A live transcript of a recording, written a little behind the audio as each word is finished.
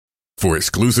For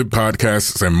exclusive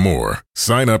podcasts and more,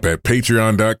 sign up at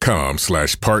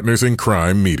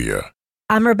patreon.com/partnersincrimemedia.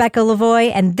 I'm Rebecca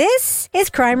Lavoie, and this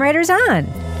is Crime Writers On.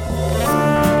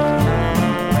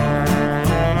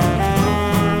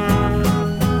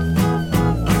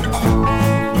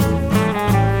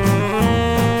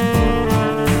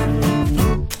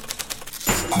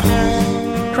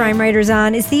 Crime Writers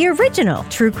On is the original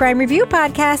true crime review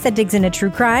podcast that digs into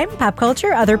true crime, pop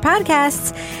culture, other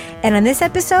podcasts. And on this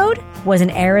episode, was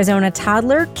an Arizona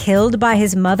toddler killed by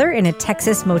his mother in a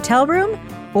Texas motel room?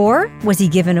 Or was he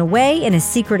given away in a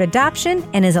secret adoption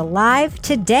and is alive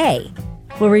today?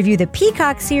 We'll review the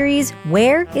Peacock series,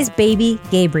 Where is Baby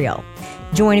Gabriel?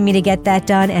 Joining me to get that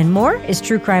done and more is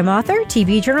true crime author,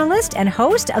 TV journalist, and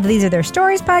host of These Are Their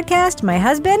Stories podcast, my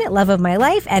husband, love of my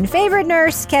life, and favorite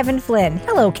nurse, Kevin Flynn.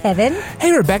 Hello, Kevin.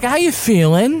 Hey, Rebecca, how you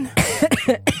feeling?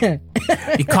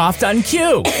 You coughed on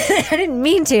cue. I didn't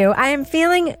mean to. I am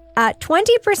feeling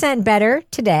 20% better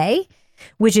today,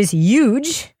 which is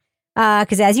huge,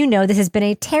 because as you know, this has been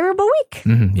a terrible week.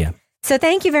 Mm-hmm, yeah. So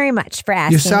thank you very much for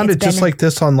asking. You sounded just like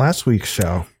this on last week's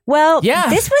show. Well, yeah.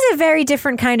 This was a very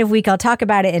different kind of week. I'll talk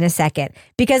about it in a second.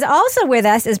 Because also with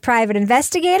us is private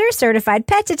investigator, certified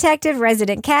pet detective,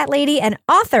 resident cat lady, and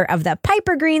author of the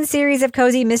Piper Green series of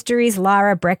cozy mysteries,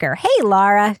 Laura Bricker. Hey,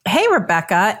 Laura. Hey,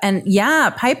 Rebecca. And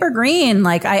yeah, Piper Green.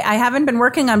 Like I haven't been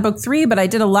working on book 3, but I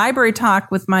did a library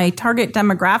talk with my target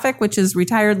demographic, which is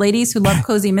retired ladies who love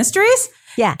cozy mysteries.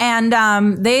 Yeah. And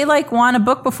they want a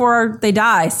book before they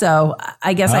die. So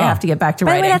I guess I have to get back to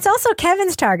writing. By the way, that's also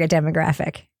Kevin's target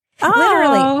demographic. Oh,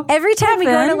 literally. Every time we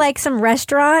go Kevin. to some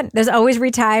restaurant, there's always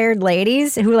retired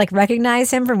ladies who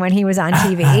recognize him from when he was on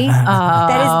TV.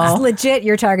 That is legit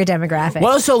your target demographic.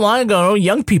 Well, so long ago,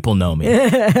 young people know me.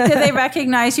 Did they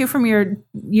recognize you from your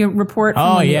report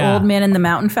from the Old Man in the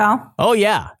Mountain Fell? Oh,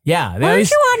 yeah. Yeah. They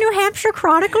Aren't you on New Hampshire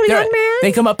Chronicle, young man?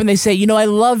 They come up and they say, I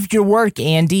loved your work,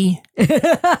 Andy.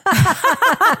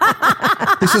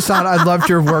 This is not, I loved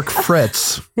your work,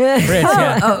 Fritz. Fritz,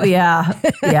 yeah. Oh, yeah.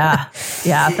 Yeah.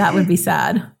 Yeah, that would be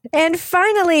sad. And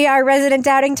finally, our resident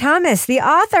doubting Thomas, the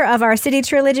author of our City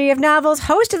Trilogy of novels,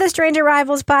 host of the Strange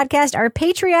Arrivals podcast, our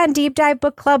Patreon Deep Dive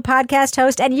Book Club podcast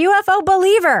host, and UFO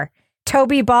believer,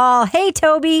 Toby Ball. Hey,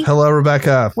 Toby. Hello,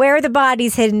 Rebecca. Where are the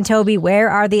bodies hidden, Toby? Where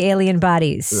are the alien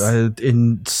bodies?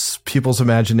 In people's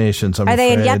imaginations, I'm Are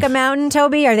they afraid. in Yucca Mountain,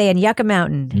 Toby? Are they in Yucca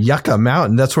Mountain? Yucca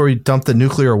Mountain. That's where we dump the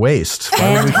nuclear waste. Why would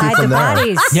And we keep hide the them there?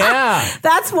 bodies. Yeah.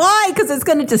 That's why, because it's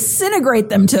going to disintegrate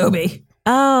them, Toby.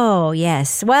 Oh,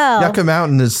 yes. Well, Yucca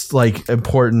Mountain is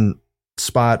important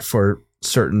spot for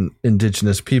certain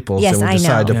indigenous peoples. Yes, and we I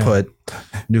decide know. to put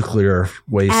nuclear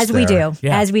waste as there. we do.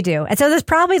 Yeah. As we do. And so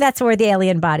that's where the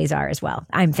alien bodies are as well,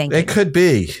 I'm thinking. It could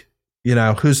be.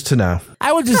 Who's to know?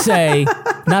 I would just say,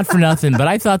 not for nothing, but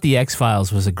I thought The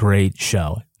X-Files was a great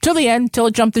show. Till the end, till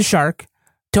it jumped the shark.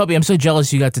 Toby, I'm so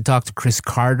jealous you got to talk to Chris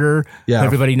Carter, who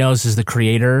everybody knows is the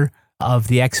creator of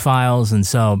The X-Files. And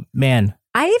so, man.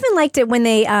 I even liked it when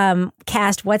they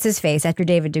cast What's-His-Face after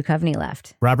David Duchovny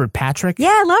left. Robert Patrick? Yeah,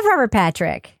 I love Robert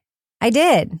Patrick. I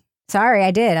did. Sorry,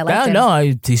 I did. I liked him.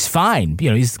 No, he's fine.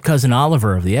 He's cousin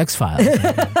Oliver of The X-Files.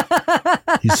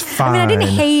 He's fine. I didn't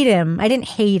hate him.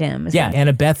 Yeah,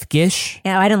 Annabeth Gish.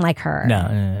 Yeah, I didn't like her.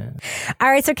 No. All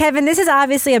right, so Kevin, this is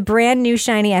obviously a brand new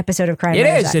shiny episode of Crime It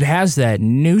Writers is. On. It has that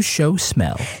new show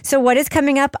smell. So what is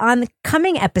coming up on the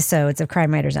coming episodes of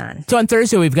Crime Writers On? So on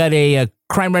Thursday, we've got a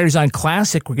Crime Writers On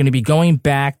Classic. We're going to be going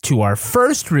back to our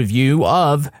first review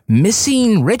of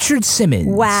Missing Richard Simmons.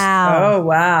 Wow. Oh,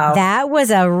 wow. That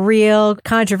was a real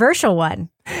controversial one.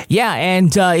 Yeah,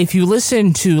 and if you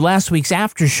listen to last week's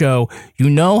after show, you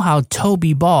know how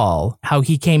Toby Ball, how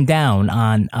he came down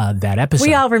on that episode.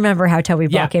 We all remember how Toby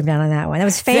Ball came down on that one. That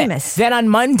was famous. Then on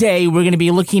Monday, we're going to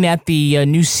be looking at the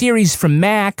new series from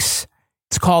Max.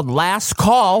 It's called Last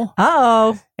Call.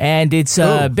 Uh-oh. And it's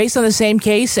based on the same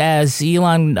case as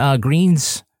Elon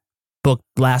Green's book,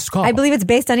 Last Call. I believe it's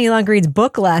based on Elon Green's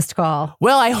book, Last Call.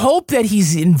 Well, I hope that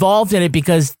he's involved in it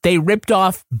because they ripped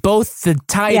off both the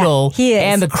title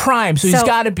and the crime. So he's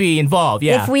got to be involved.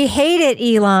 Yeah. If we hate it,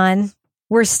 Elon,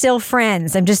 we're still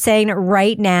friends. I'm just saying it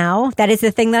right now. That is the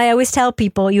thing that I always tell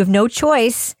people. You have no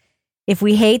choice. If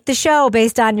we hate the show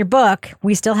based on your book,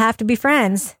 we still have to be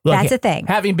friends. Look, that's the thing.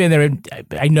 Having been there,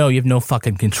 I know you have no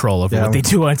fucking control over what they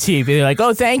do on TV. They're like,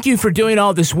 oh, thank you for doing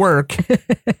all this work.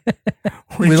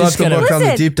 We left the book on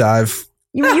the deep dive.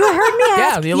 You heard me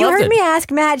ask. You heard me ask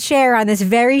Matt Scher on this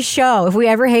very show if we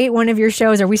ever hate one of your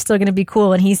shows, are we still going to be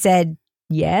cool? And he said,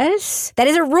 yes. That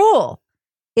is a rule.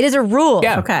 It is a rule.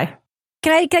 Yeah. Okay.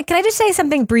 Can I just say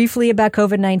something briefly about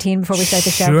COVID-19 before we start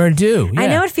the show? Sure do. Yeah. I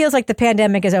know it feels like the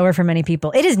pandemic is over for many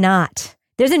people. It is not.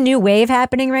 There's a new wave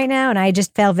happening right now, and I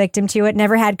just fell victim to it.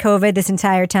 Never had COVID this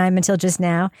entire time until just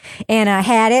now. And I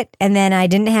had it, and then I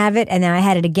didn't have it, and then I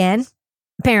had it again.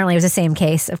 Apparently, it was the same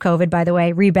case of COVID, by the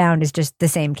way. Rebound is just the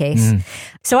same case.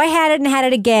 So I had it and had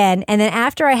it again. And then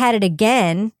after I had it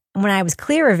again, when I was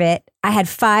clear of it, I had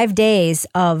 5 days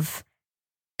of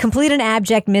complete and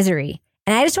abject misery.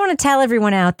 And I just want to tell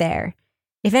everyone out there,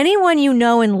 if anyone you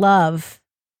know and love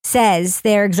says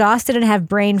they're exhausted and have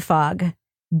brain fog,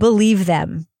 believe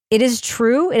them. It is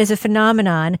true. It is a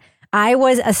phenomenon. I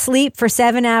was asleep for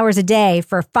 7 hours a day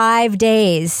for 5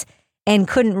 days and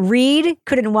couldn't read,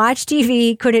 couldn't watch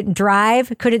TV, couldn't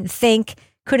drive, couldn't think,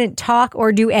 couldn't talk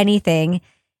or do anything.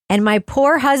 And my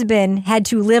poor husband had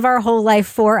to live our whole life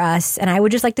for us. And I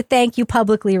would just like to thank you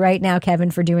publicly right now,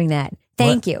 Kevin, for doing that.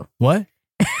 Thank you. What?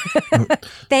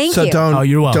 Thank you. So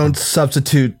you're welcome. Don't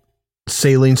substitute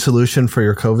saline solution for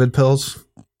your COVID pills.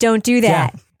 Don't do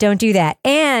that. Yeah. Don't do that.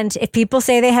 And if people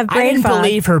say they have brain fog. I didn't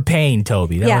believe her pain,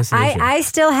 Toby. That was the issue. I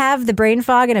still have the brain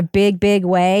fog in a big, big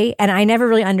way. And I never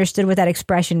really understood what that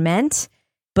expression meant.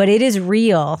 But it is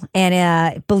real.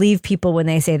 And believe people when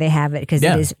they say they have it because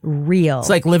it is real. It's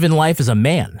like living life as a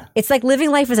man. It's like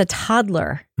living life as a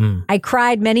toddler. I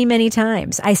cried many, many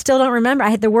times. I still don't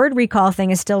remember. The word recall thing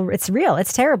is still, it's real.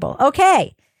 It's terrible.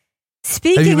 Okay.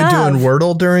 Speaking of... Have you been doing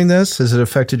Wordle during this? Has it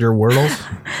affected your Wordles?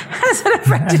 Has it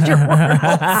affected your Wordles?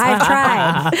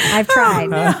 I've tried.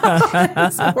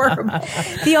 It's horrible.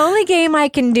 The only game I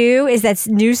can do is that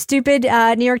new stupid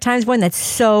New York Times one that's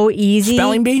so easy.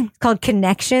 Spelling bee? It's called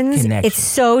Connections. It's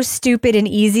so stupid and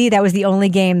easy. That was the only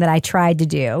game that I tried to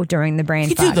do during the brain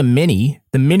fog. You do the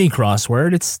mini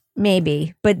crossword. It's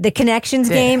maybe, but the Connections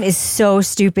game is so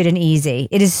stupid and easy.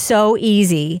 It is so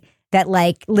easy that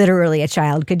like literally a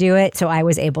child could do it. So I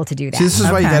was able to do that. See, this is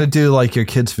why you got to do like your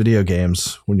kids' video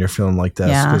games when you're feeling like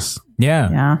this.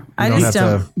 Yeah. I just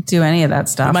don't do any of that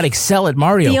stuff. You might excel at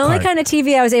Mario Kart. The only kind of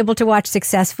TV I was able to watch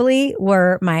successfully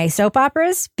were my soap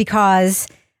operas because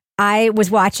I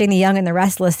was watching The Young and the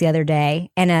Restless the other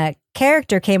day and a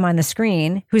character came on the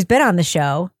screen who's been on the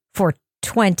show for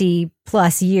 20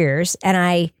 plus years. And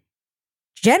I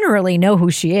generally know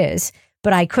who she is,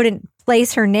 but I couldn't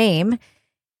place her name.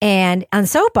 And on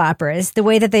soap operas, the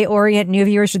way that they orient new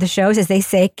viewers to the shows is they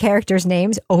say characters'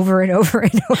 names over and over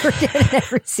and over again in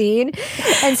every scene.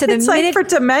 And so it's like for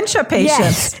dementia patients.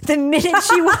 Yes, the minute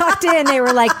she walked in, they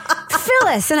were like,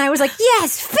 Phyllis. And I was like,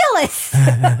 yes, Phyllis.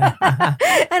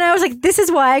 And I was like, this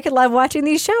is why I could love watching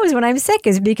these shows when I'm sick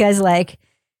is because like,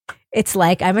 it's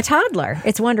like I'm a toddler.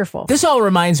 It's wonderful. This all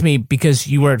reminds me because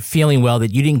you weren't feeling well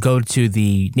that you didn't go to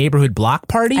the neighborhood block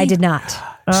party. I did not.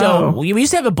 So we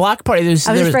used to have a block party. I was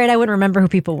afraid I wouldn't remember who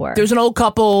people were. There was an old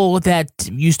couple that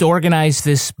used to organize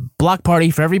this block party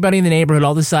for everybody in the neighborhood,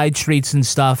 all the side streets and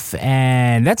stuff.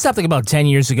 And that stopped like about 10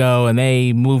 years ago and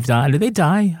they moved on. Did they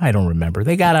die? I don't remember.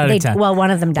 They got out of town. Well,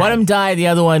 one of them died. One of them died. The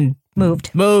other one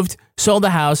moved, sold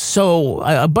the house. So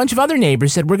a bunch of other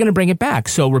neighbors said, we're going to bring it back.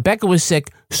 So Rebecca was sick.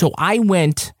 So I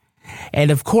went.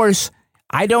 And of course,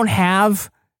 I don't have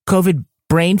COVID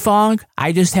brain fog.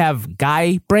 I just have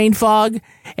guy brain fog.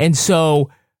 And so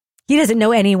he doesn't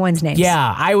know anyone's names.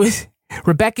 Yeah,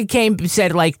 Rebecca came and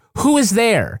said like, who is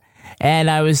there? And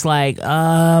I was like,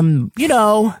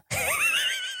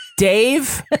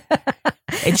 Dave.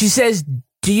 And she says,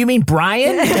 do you mean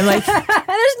Brian? And like,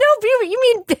 there's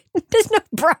no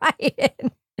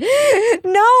Brian.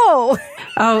 No.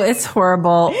 Oh, it's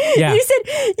horrible. Yeah.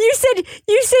 You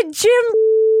said Jim.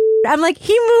 I'm like,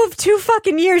 he moved 2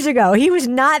 fucking years ago. He was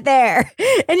not there.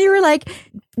 And you were like,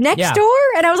 next door?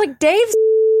 And I was like, Dave's.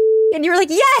 And you were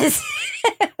like, yes.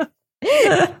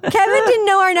 Kevin didn't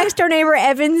know our next door neighbor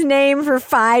Evan's name for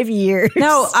 5 years.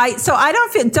 No,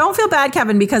 I don't feel bad,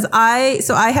 Kevin, because I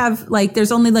have like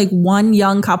there's only like one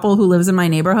young couple who lives in my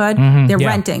neighborhood. Mm-hmm, they're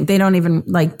renting. They don't even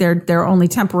like they're only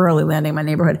temporarily landing in my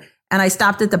neighborhood. And I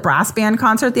stopped at the brass band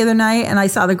concert the other night and I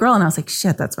saw the girl and I was like,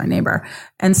 shit, that's my neighbor.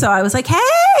 And so I was like,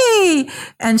 hey.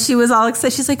 And she was all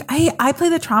excited. She's like, I play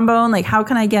the trombone. Like, how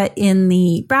can I get in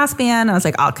the brass band? And I was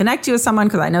like, I'll connect you with someone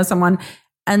because I know someone.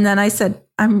 And then I said,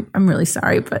 I'm really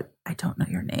sorry, but I don't know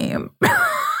your name.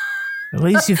 At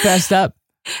least you fessed up.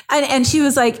 And she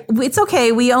was like, it's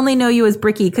okay. We only know you as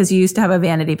Bricky because you used to have a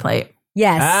vanity plate.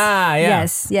 Yes. Ah, yeah.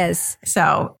 Yes.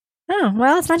 So. Oh,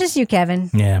 well, it's not just you, Kevin.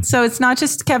 Yeah. So it's not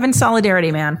just Kevin. Solidarity,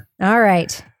 man. All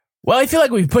right. Well, I feel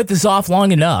like we've put this off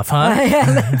long enough, huh?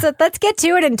 Let's get to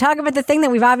it and talk about the thing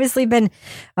that we've obviously been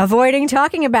avoiding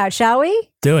talking about, shall we?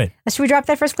 Do it. Should we drop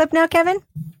that first clip now, Kevin?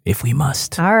 If we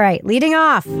must. All right, leading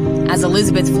off. As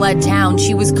Elizabeth fled town,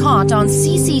 she was caught on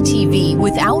CCTV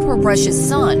without her precious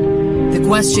son. The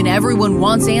question everyone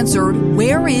wants answered,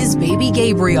 where is baby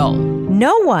Gabriel?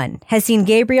 No one has seen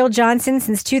Gabriel Johnson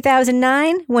since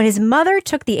 2009, when his mother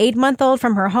took the 8-month-old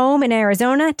from her home in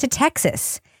Arizona to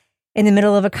Texas. In the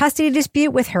middle of a custody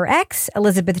dispute with her ex,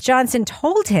 Elizabeth Johnson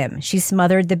told him she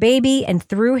smothered the baby and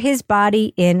threw his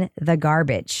body in the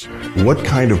garbage. What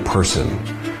kind of person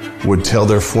would tell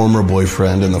their former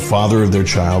boyfriend and the father of their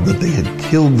child that they had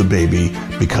killed the baby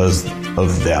because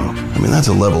of them? I mean, that's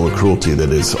a level of cruelty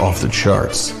that is off the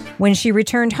charts. When she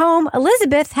returned home,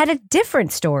 Elizabeth had a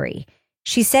different story.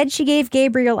 She said she gave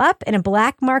Gabriel up in a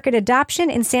black market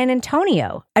adoption in San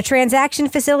Antonio, a transaction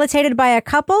facilitated by a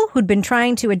couple who'd been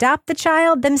trying to adopt the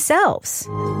child themselves.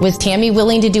 Was Tammy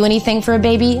willing to do anything for a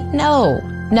baby? No.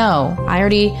 I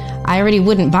already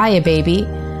wouldn't buy a baby.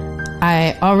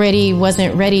 I already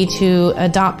wasn't ready to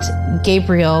adopt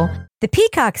Gabriel. The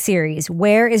Peacock series,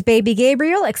 Where is Baby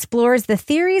Gabriel?, explores the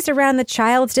theories around the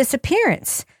child's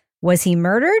disappearance. Was he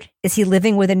murdered? Is he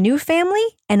living with a new family?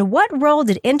 And what role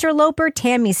did interloper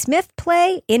Tammy Smith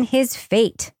play in his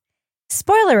fate?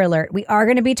 Spoiler alert, we are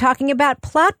going to be talking about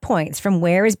plot points from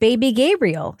Where is Baby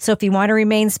Gabriel? So if you want to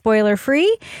remain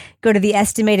spoiler-free, go to the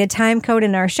estimated time code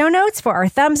in our show notes for our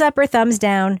thumbs up or thumbs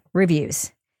down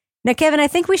reviews. Now, Kevin, I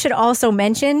think we should also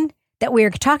mention that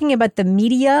we're talking about the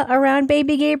media around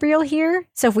Baby Gabriel here.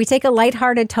 So if we take a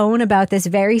lighthearted tone about this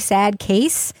very sad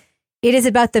case, it is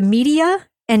about the media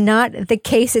and not the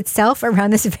case itself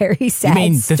around this very sad story.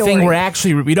 You mean the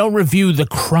thing we don't review the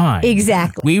crime.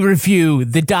 Exactly. We review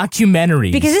the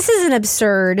documentaries. Because this is an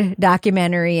absurd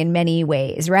documentary in many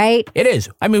ways, right? It is.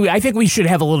 I mean, I think we should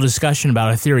have a little discussion about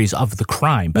our theories of the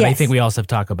crime, but yes. I think we also have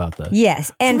to talk about the...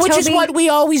 Yes. And which is what we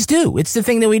always do. It's the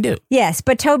thing that we do. Yes.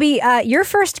 But Toby, your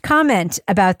first comment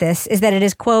about this is that it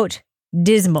is, quote,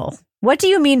 dismal. What do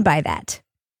you mean by that?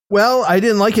 Well, I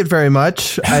didn't like it very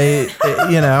much. I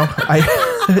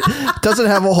doesn't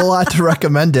have a whole lot to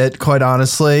recommend it, quite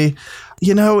honestly.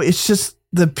 It's just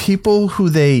the people who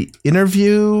they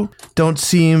interview don't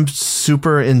seem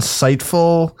super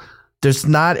insightful. There's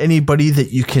not anybody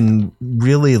that you can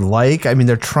really like. I mean,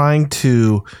 they're trying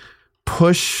to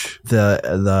push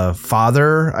the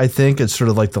father, I think. It's sort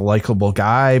of like the likable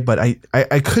guy, but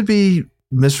I could be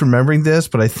misremembering this,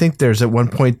 but I think there's at one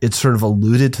point it's sort of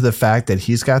alluded to the fact that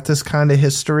he's got this kind of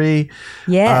history.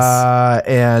 Yes.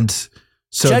 And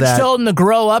so Judge told him to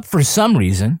grow up for some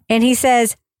reason. And he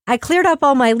says, I cleared up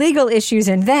all my legal issues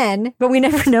but we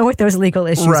never know what those legal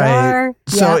issues are.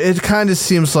 So it kind of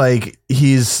seems like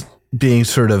he's being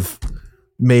sort of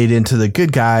made into the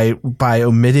good guy by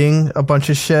omitting a bunch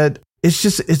of shit.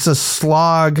 It's a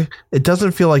slog. It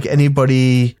doesn't feel like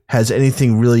anybody has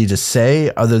anything really to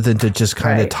say other than to just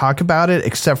kind of talk about it,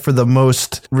 except for the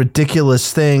most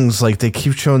ridiculous things. Like they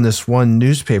keep showing this one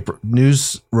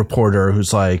news reporter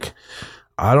who's like,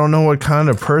 I don't know what kind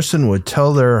of person would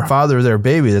tell their father, their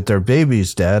baby, that their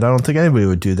baby's dead. I don't think anybody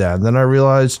would do that. And then I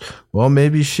realized, well,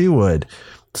 maybe she would.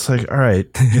 It's like, all right,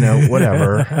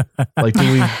 whatever. Like,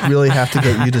 do we really have to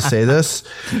get you to say this?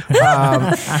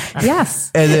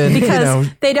 Yes. And then, because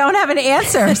they don't have an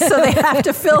answer, so they have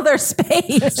to fill their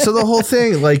space. So the whole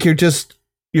thing, like, you're just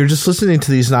listening to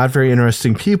these not very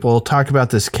interesting people talk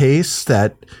about this case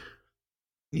that,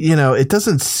 it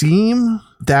doesn't seem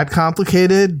that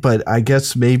complicated, but I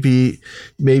guess maybe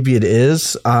it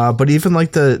is. But even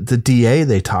like the DA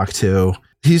they talk to,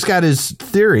 he's got his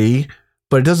theory,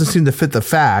 but it doesn't seem to fit the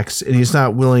facts, and he's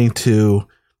not willing to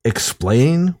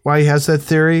explain why he has that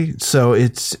theory. So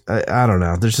it's, I don't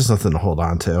know. There's just nothing to hold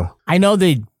on to. I know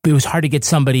it was hard to get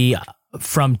somebody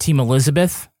from Team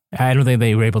Elizabeth. I don't think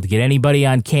they were able to get anybody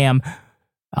on cam,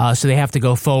 so they have to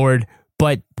go forward.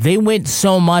 But they went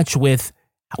so much with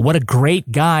what a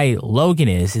great guy Logan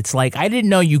is. It's like, I didn't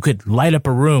know you could light up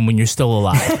a room when you're still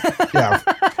alive. Yeah.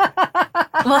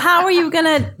 Well, how are you going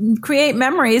to create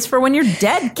memories for when you're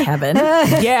dead, Kevin?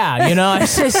 Yeah,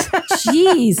 it's just...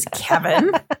 Jeez,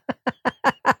 Kevin.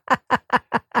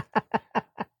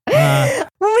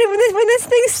 When this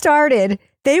thing started,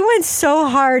 they went so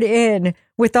hard in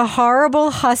with the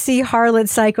horrible, hussy, harlot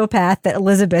psychopath that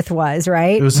Elizabeth was,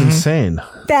 right? It was insane.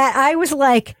 That I was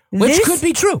like... Which could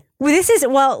be true.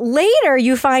 Later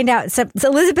you find out, so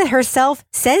Elizabeth herself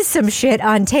says some shit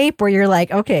on tape where you're like,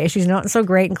 okay, she's not so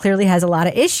great and clearly has a lot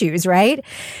of issues, right?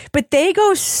 But they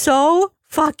go so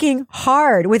fucking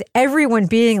hard with everyone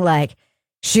being like,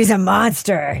 she's a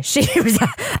monster. She was a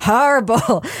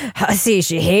horrible hussy.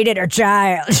 She hated her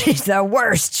child. She's the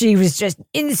worst. She was just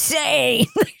insane.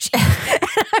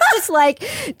 I'm just like,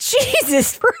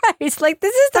 Jesus Christ. Like,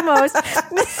 this is the most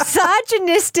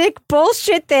misogynistic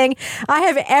bullshit thing I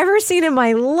have ever seen in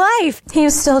my life. He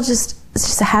was still just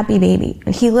a happy baby.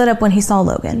 And he lit up when he saw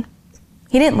Logan.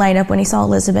 He didn't light up when he saw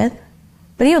Elizabeth.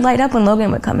 But he would light up when Logan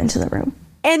would come into the room.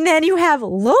 And then you have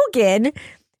Logan,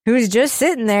 who's just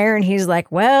sitting there, and he's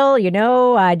like, well, it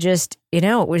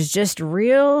was just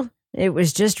real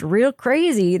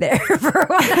crazy there for a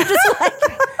while. I'm just like,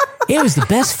 it was the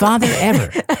best father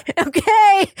ever.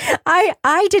 Okay.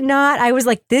 I did not. I was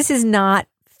like, this is not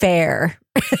fair.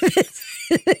 This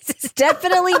is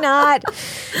definitely not.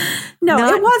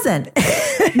 No, it wasn't.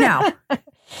 No.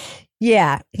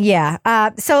 Yeah.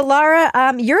 So Laura,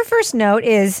 your first note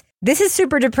is, this is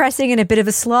super depressing and a bit of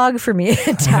a slog for me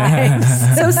at times.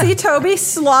 So see, Toby,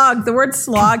 slog. The word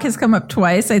slog has come up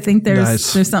twice. I think there's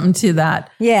something to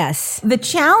that. Yes. The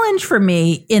challenge for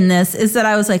me in this is that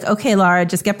I was like, okay, Laura,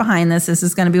 just get behind this. This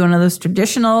is going to be one of those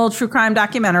traditional true crime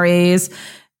documentaries.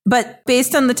 But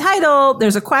based on the title,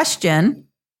 there's a question.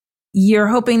 You're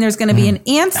hoping there's going to be an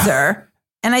answer.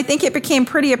 And I think it became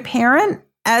pretty apparent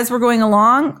as we're going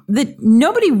along that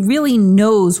nobody really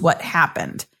knows what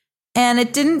happened. And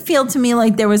it didn't feel to me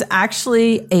like there was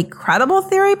actually a credible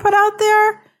theory put out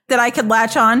there that I could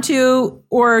latch onto,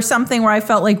 or something where I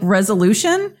felt like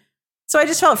resolution. So I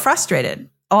just felt frustrated.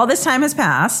 All this time has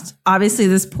passed. Obviously,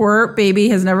 this poor baby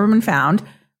has never been found.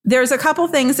 There's a couple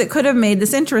things that could have made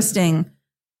this interesting.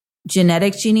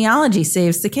 Genetic genealogy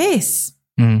saves the case.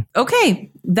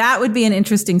 Okay, that would be an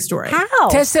interesting story. How?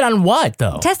 Tested on what,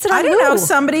 though? Tested on I don't know.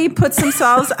 Somebody puts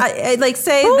themselves, I like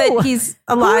say that he's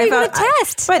alive. Who are you going to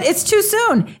test? But it's too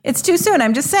soon. It's too soon.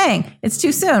 I'm just saying, it's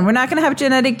too soon. We're not going to have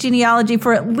genetic genealogy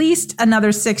for at least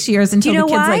another 6 years until the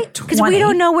kid's like 20. Because we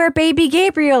don't know where baby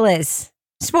Gabriel is.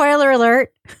 Spoiler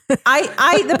alert. The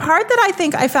part that I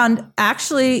think I found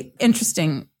actually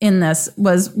interesting in this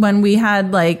was when we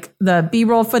had like the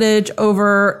B-roll footage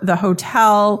over the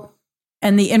hotel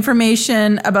and the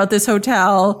information about this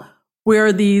hotel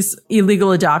where these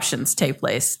illegal adoptions take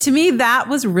place. To me, that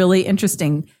was really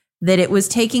interesting, that it was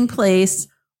taking place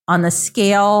on the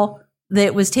scale that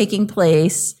it was taking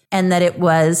place, and that it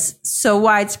was so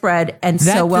widespread and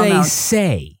so well known. That they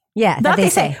say. Yeah, that they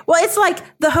say. Well, it's like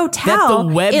the hotel that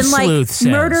the web in like sleuth says.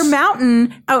 Murder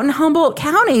Mountain out in Humboldt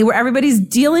County, where everybody's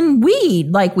dealing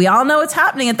weed. Like, we all know what's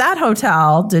happening at that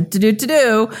hotel.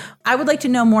 I would like to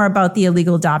know more about the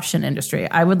illegal adoption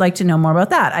industry. I would like to know more about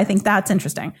that. I think that's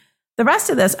interesting. The rest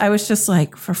of this, I was just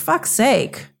like, for fuck's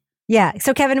sake. Yeah.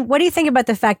 So, Kevin, what do you think about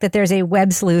the fact that there's a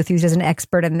web sleuth who's just an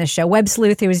expert in this show? Web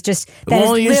sleuth who is just that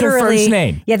we'll is use her literally first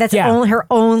name. Yeah, that's her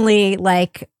only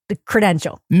like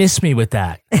credential. Miss me with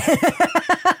that.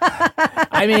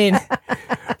 I mean,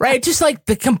 right? Just like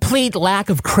the complete lack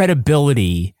of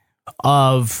credibility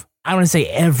of, I want to say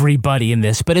everybody in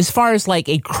this, but as far as like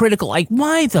a critical, like,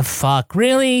 why the fuck?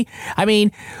 Really? I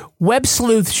mean, web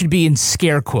sleuth should be in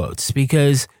scare quotes,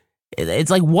 because it's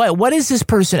like, what is this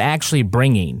person actually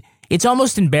bringing? It's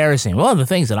almost embarrassing. One of the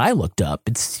things that I looked up,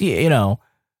 it's,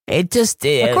 it just...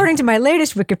 According to my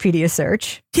latest Wikipedia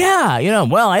search. Yeah,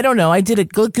 I don't know. I did a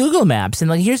Google Maps, and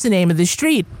like, here's the name of the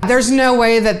street. There's no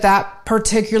way that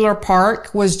particular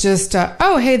park was just,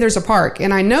 oh, hey, there's a park.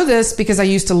 And I know this because I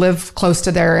used to live close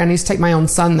to there, and I used to take my own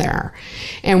son there.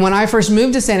 And when I first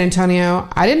moved to San Antonio,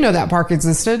 I didn't know that park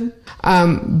existed.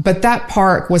 But that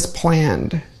park was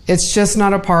planned. It's just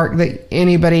not a park that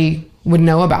anybody would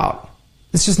know about.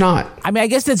 It's just not. I mean, I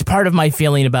guess that's part of my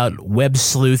feeling about web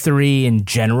sleuthery in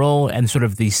general, and sort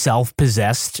of the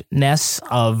self-possessedness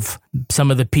of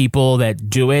some of the people that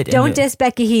do it. Don't diss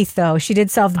Becky Heath, though. She did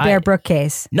solve the Bear Brook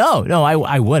case. No,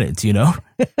 I wouldn't,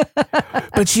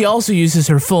 But she also uses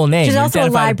her full name. She's also a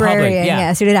librarian,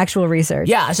 yes, who did actual research.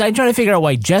 Yeah, so I'm trying to figure out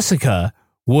why Jessica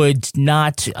would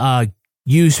not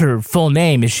use her full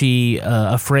name. Is she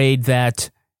afraid that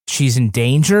she's in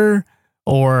danger?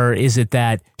 Or is it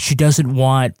that she doesn't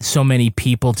want so many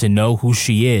people to know who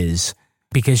she is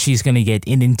because she's going to get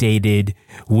inundated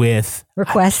with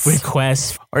requests?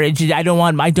 Or I don't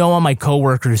want my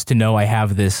coworkers to know I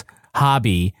have this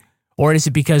hobby. Or is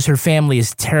it because her family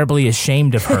is terribly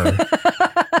ashamed of her?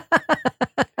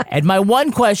 And my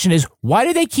one question is, why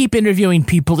do they keep interviewing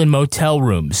people in motel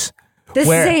rooms? The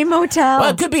same motel. Well,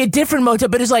 it could be a different motel,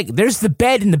 but it's like, there's the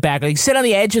bed in the back. Like, sit on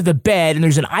the edge of the bed, and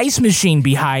there's an ice machine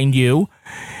behind you,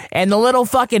 and the little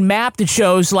fucking map that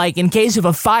shows, like, in case of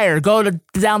a fire, down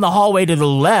the hallway to the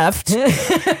left. They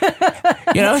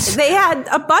had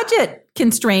a budget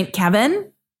constraint, Kevin.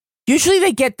 Usually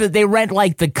they rent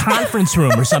like the conference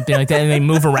room or something like that, and they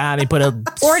move around. They put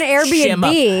or an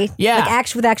Airbnb,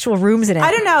 like with actual rooms in it.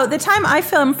 I don't know. The time I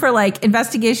filmed for like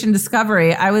Investigation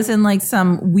Discovery, I was in like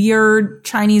some weird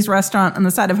Chinese restaurant on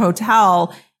the side of a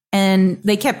hotel, and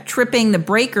they kept tripping the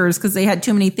breakers because they had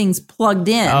too many things plugged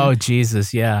in. Oh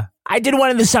Jesus, yeah. I did one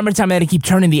in the summertime. I had to keep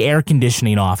turning the air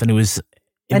conditioning off, and it was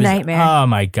a nightmare. Oh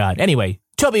my God. Anyway,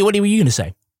 Toby, what were you going to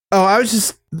say? Oh,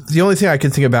 the only thing I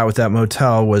could think about with that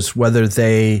motel was whether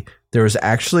there was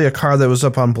actually a car that was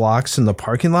up on blocks in the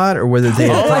parking lot, or whether they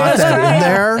had brought that in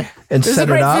there and set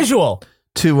it up. Visual.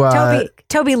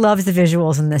 Toby loves the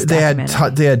visuals in this documentary.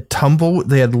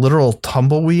 They had literal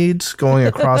tumbleweeds going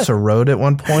across a road at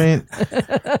one point.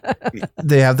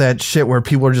 They have that shit where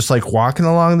people are just like walking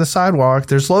along the sidewalk.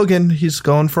 There's Logan. He's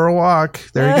going for a walk.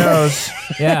 There he goes.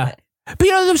 Yeah. But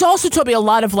there was also, Toby, a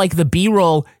lot of like the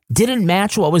B-roll didn't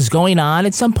match what was going on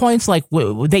at some points. Like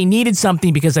they needed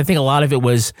something because I think a lot of it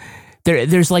was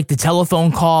there's like the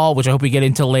telephone call, which I hope we get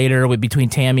into later between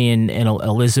Tammy and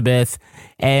Elizabeth.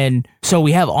 And so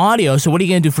we have audio. So what are you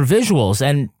going to do for visuals?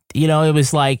 And, it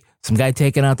was like some guy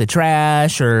taking out the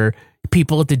trash or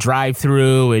people at the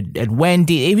drive-thru at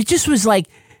Wendy. It was like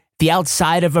the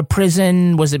outside of a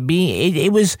prison.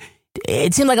 It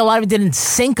seemed like a lot of it didn't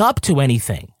sync up to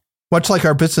anything. Much like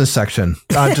our business section.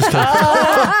 I'm just kidding.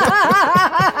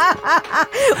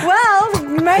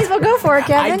 Well, you might as well go for it,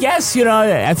 Kevin. I guess,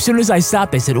 as soon as I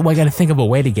stopped, I said, I got to think of a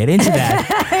way to get into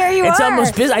that. Here you are. It's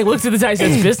almost business. I looked at the time,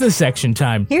 it's business section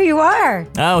time. Here you are.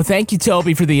 Oh, thank you,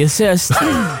 Toby, for the assist.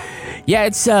 Yeah,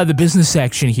 it's the business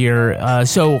section here.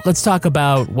 So let's talk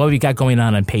about what we got going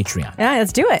on Patreon. Yeah,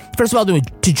 let's do it. First of all,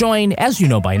 to join, as you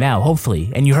know by now, hopefully,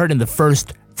 and you heard in the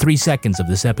first 3 seconds of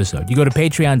this episode, you go to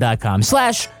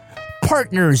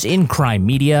patreon.com/partners in crime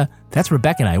media. That's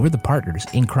Rebecca and I. We're the partners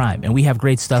in crime, and we have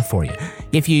great stuff for you.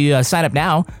 If you sign up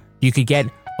now, you could get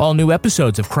all new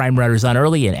episodes of Crime Writers on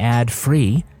early and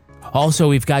ad-free. Also,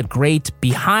 we've got great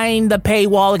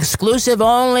behind-the-paywall, exclusive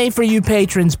only for you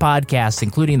patrons podcasts,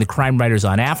 including the Crime Writers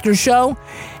on After Show.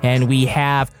 And we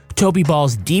have Toby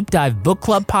Ball's Deep Dive Book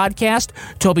Club podcast.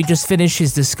 Toby just finished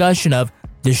his discussion of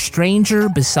The Stranger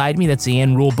Beside Me. That's the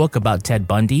Ann Rule book about Ted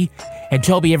Bundy. And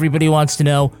Toby, everybody wants to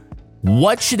know,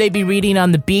 what should they be reading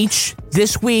on the beach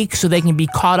this week so they can be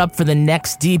caught up for the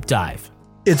next deep dive?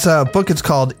 It's a book. It's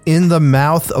called In the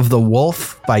Mouth of the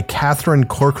Wolf by Catherine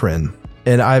Corcoran.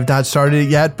 And I've not started it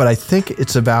yet, but I think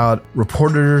it's about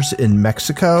reporters in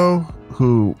Mexico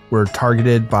who were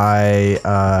targeted by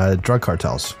drug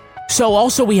cartels. So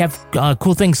also we have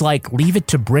cool things like Leave It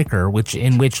to Bricker,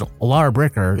 in which Laura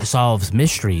Bricker solves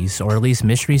mysteries, or at least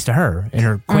mysteries to her, in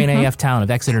her quaint AF town of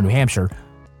Exeter, New Hampshire.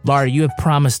 Laura, you have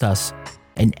promised us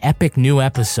an epic new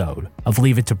episode of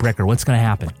Leave It to Bricker. What's going to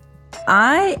happen?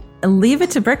 I Leave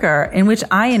It to Bricker, in which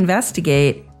I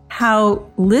investigate how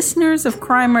listeners of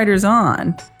Crime Writers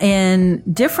On in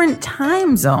different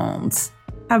time zones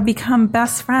have become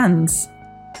best friends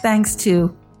thanks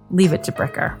to Leave It to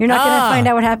Bricker. You're not going to find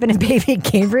out what happened to baby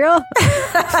Gabriel?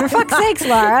 For fuck's sakes,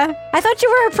 Laura. I thought you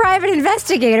were a private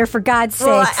investigator, for God's sake.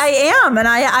 Well, I am, and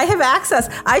I have access.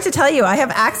 I have to tell you, I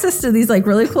have access to these like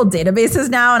really cool databases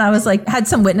now, and I was like, had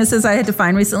some witnesses I had to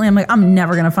find recently. I'm like, I'm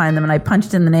never going to find them, and I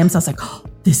punched in the names. I was like, oh,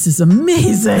 this is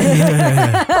amazing.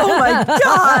 Oh my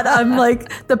God. I'm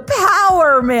like the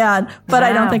power, man. But wow.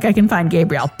 I don't think I can find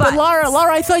Gabriel. But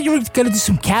Laura, I thought you were going to do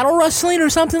some cattle rustling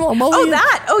or something.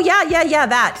 That. Oh, yeah,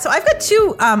 that. So I've got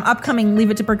 2 upcoming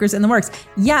Leave It to Brickers in the works.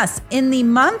 Yes, in the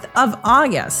month of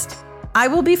August, I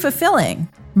will be fulfilling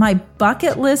my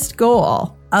bucket list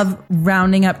goal of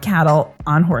rounding up cattle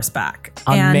on horseback.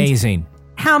 Amazing.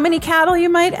 And how many cattle, you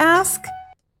might ask?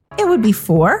 It would be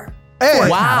 4. Hey,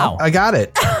 wow. I got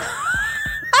it.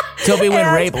 Toby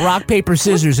went rock, paper,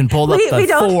 scissors and pulled up the 4. We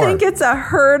don't think it's a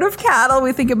herd of cattle.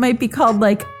 We think it might be called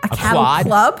like a cattle quad?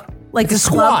 Club. Like it's a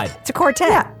squad. Club. It's a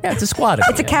quartet. Yeah, it's a squad.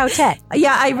 It's a cowtet.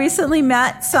 Yeah, I recently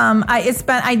met some.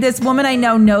 This woman I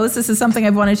know knows this is something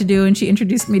I've wanted to do, and she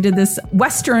introduced me to this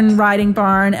Western riding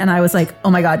barn, and I was like, "Oh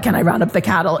my God, can I round up the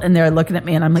cattle?" And they're looking at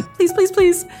me, and I'm like, "Please, please,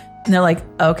 please!" And they're like,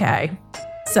 "Okay."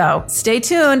 So stay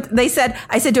tuned. I said,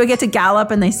 "Do I get to gallop?"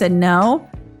 And they said, "No,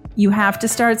 you have to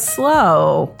start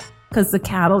slow." Because the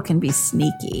cattle can be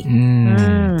sneaky.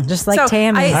 Just like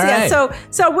Tammy. So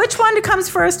which one comes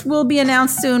first will be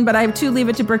announced soon, but I have 2 Leave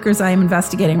It to Brickers I am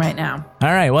investigating right now.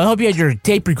 All right. Well, I hope you had your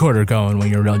tape recorder going when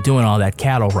you're doing all that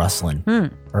cattle rustling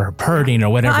or herding or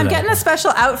whatever. I'm getting a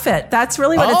special outfit. That's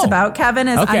really what it's about, Kevin,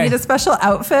 is I need a special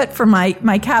outfit for my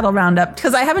cattle roundup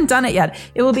because I haven't done it yet.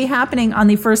 It will be happening on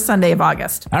the first Sunday of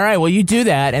August. All right. Well, you do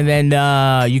that, and then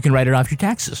you can write it off your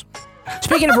taxes.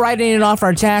 Speaking of writing it off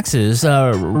our taxes,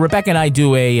 Rebecca and I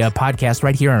do a podcast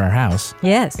right here in our house.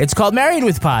 Yes. It's called Married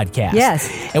with Podcast.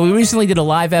 Yes. And we recently did a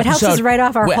live episode. It helps us write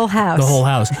off our whole house. The whole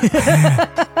house.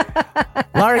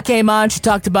 Laura came on. She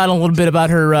talked about a little bit about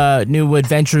her new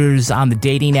adventures on the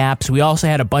dating apps. We also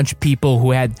had a bunch of people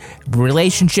who had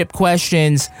relationship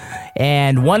questions.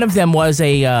 And one of them was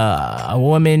a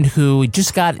woman who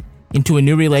just got into a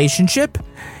new relationship.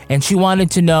 And she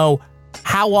wanted to know,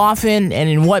 how often and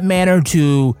in what manner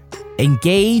to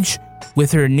engage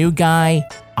with her new guy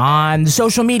on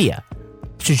social media.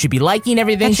 Should she be liking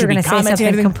everything? Should be commenting everything? I thought you were going to say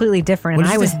something completely different, and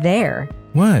I was there.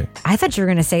 What? I thought you were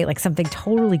going to say like something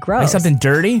totally gross. Like something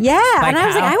dirty? Yeah, like and I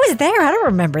was like, I was there. I don't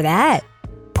remember that.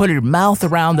 Put her mouth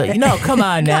around the... No, come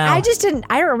on now. I just didn't...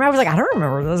 I don't remember. I was like, I don't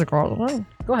remember those girls.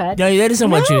 Go ahead. No, that isn't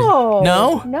what you...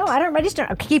 No? No, I don't... I just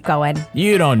don't... Keep going.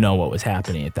 You don't know what was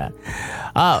happening at that.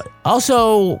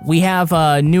 Also, we have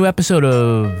a new episode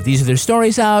of These Are Their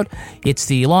Stories out. It's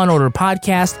the Law & Order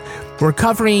podcast. We're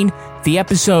covering the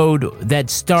episode that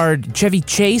starred Chevy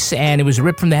Chase, and it was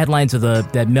ripped from the headlines of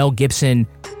that Mel Gibson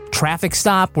traffic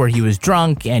stop where he was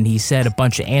drunk and he said a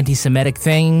bunch of anti-Semitic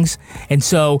things. And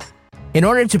so... in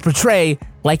order to portray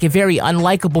like a very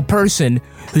unlikable person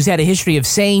who's had a history of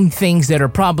saying things that are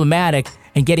problematic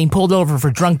and getting pulled over for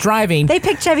drunk driving. They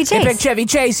picked Chevy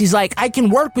Chase. He's like, I can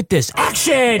work with this.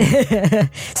 Action!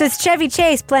 So it's Chevy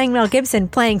Chase playing Mel Gibson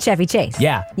playing Chevy Chase.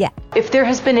 Yeah. Yeah. If there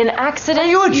has been an accident... Are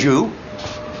you a Jew?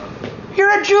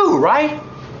 You're a Jew, right?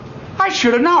 I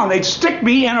should have known they'd stick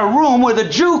me in a room with a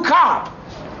Jew cop.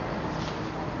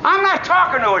 I'm not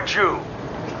talking to a Jew.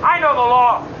 I know the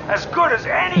law as good as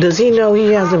any. Does he know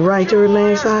he has the right to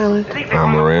remain silent?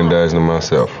 I'm Mirandizing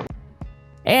myself.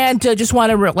 And just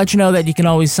want to let you know that you can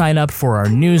always sign up for our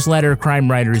newsletter,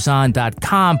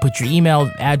 crimewriterson.com. Put your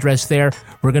email address there.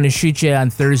 We're going to shoot you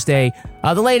on Thursday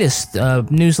the latest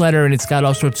newsletter, and it's got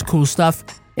all sorts of cool stuff,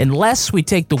 unless we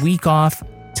take the week off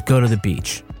to go to the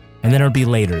beach. And then it'll be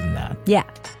later than that. Yeah,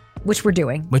 which we're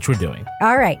doing.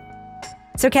 All right.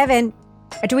 So, Kevin...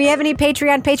 do we have any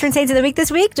Patreon patron saints of the week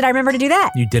this week? Did I remember to do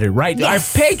that? You did it right.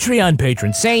 Yes. Our Patreon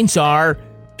patron saints are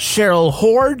Cheryl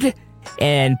Horde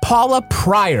and Paula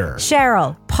Pryor.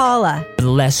 Cheryl, Paula.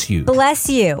 Bless you. Bless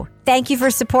you. Thank you for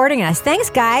supporting us. Thanks,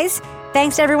 guys.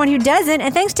 Thanks to everyone who doesn't.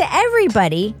 And thanks to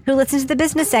everybody who listens to the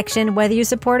business section, whether you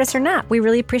support us or not. We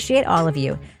really appreciate all of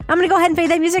you. I'm going to go ahead and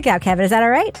fade that music out, Kevin. Is that all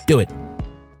right? Do it.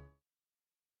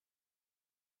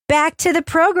 Back to the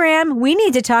program. We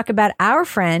need to talk about our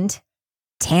friend...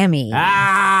 Tammy.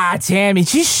 Tammy.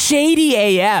 She's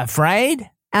shady AF, right?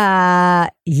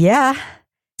 Yeah.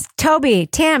 Toby,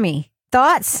 Tammy,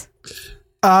 thoughts?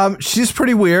 She's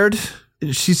pretty weird.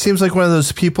 She seems like one of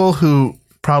those people who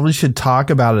probably should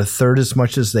talk about a third as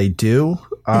much as they do.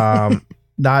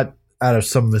 Not out of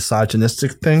some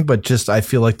misogynistic thing, but just I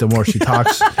feel like the more she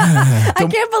talks... I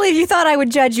can't believe you thought I would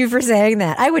judge you for saying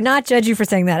that. I would not judge you for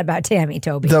saying that about Tammy,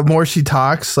 Toby. The more she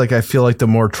talks, like I feel like the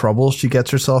more trouble she gets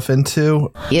herself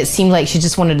into. It seemed like she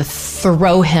just wanted to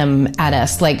throw him at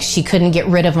us, like she couldn't get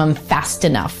rid of him fast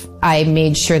enough. I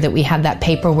made sure that we had that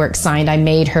paperwork signed. I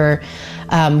made her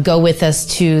go with us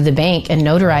to the bank and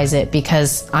notarize it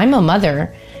because I'm a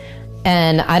mother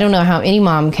and I don't know how any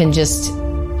mom can just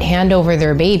hand over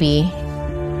their baby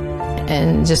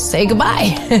and just say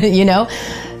goodbye, you know?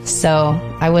 So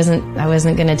I wasn't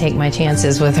going to take my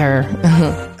chances with her.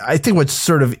 I think what's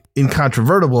sort of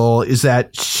incontrovertible is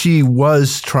that she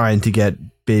was trying to get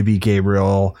baby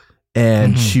Gabriel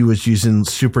and she was using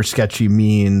super sketchy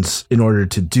means in order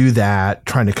to do that,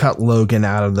 trying to cut Logan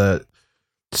out of the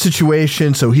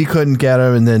situation so he couldn't get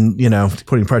him and then, you know,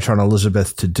 putting pressure on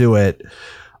Elizabeth to do it.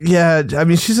 Yeah, I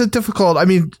mean, she's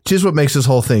what makes this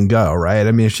whole thing go, right?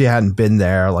 I mean, if she hadn't been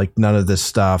there, like none of this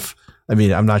stuff, I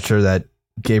mean, I'm not sure that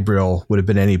Gabriel would have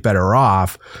been any better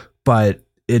off, but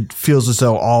it feels as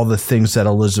though all the things that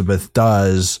Elizabeth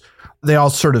does, they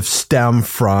all sort of stem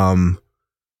from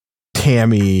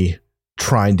Tammy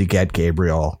trying to get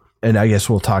Gabriel. And I guess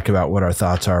we'll talk about what our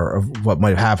thoughts are of what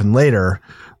might happen later.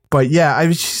 But yeah, I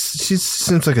mean, she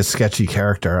seems like a sketchy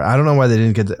character. I don't know why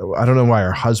I don't know why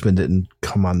her husband didn't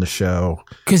come on the show.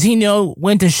 Because he knew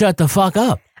when to shut the fuck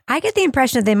up. I get the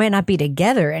impression that they might not be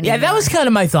together anymore. Yeah, that was kind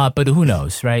of my thought, but who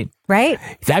knows, right? Right?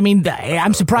 I mean,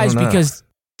 I'm surprised because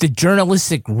the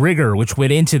journalistic rigor which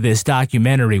went into this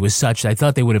documentary was such that I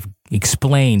thought they would have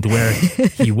explained where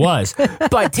he was.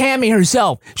 But Tammy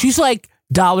herself, she's like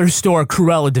dollar store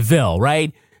Cruella de Vil,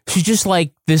 right? She's just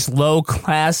like this low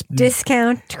class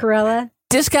discount Cruella,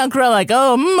 like,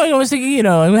 oh, I was thinking, you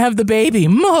know, I have the baby.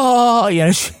 Oh, you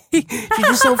know, she's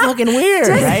just so fucking weird.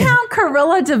 Discount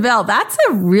Cruella de Vil. That's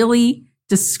a really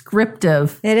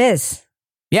descriptive. It is.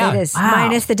 Yeah. It is. Wow.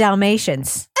 Minus the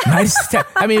Dalmatians.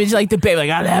 I mean, it's like the baby, like,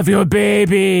 I'll have your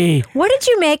baby. What did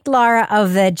you make, Laura,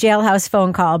 of the jailhouse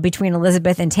phone call between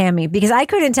Elizabeth and Tammy? Because I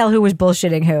couldn't tell who was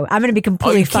bullshitting who. I'm going to be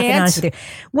completely fucking honest with you.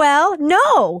 Well,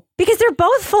 no, because they're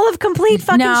both full of complete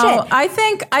fucking shit. I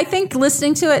think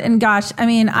listening to it, and gosh, I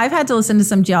mean, I've had to listen to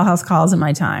some jailhouse calls in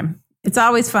my time. It's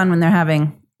always fun when they're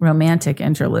having romantic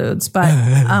interludes, but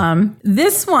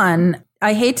this one,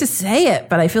 I hate to say it,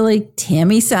 but I feel like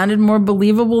Tammy sounded more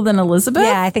believable than Elizabeth.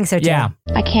 Yeah, I think so too. Yeah.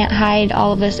 I can't hide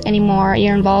all of this anymore,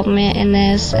 your involvement in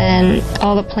this and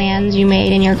all the plans you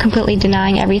made, and you're completely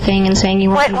denying everything and saying you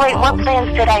weren't Wait, what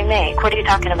plans did I make? What are you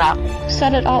talking about?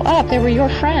 Set it all up. They were your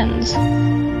friends.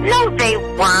 No, they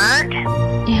weren't.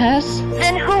 Yes?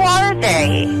 Then who are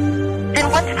they? Then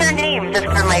what's their names if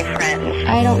they're my friends?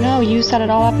 I don't know. You set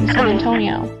it all up in San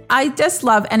Antonio. I just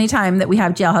love any time that we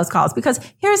have jailhouse calls, because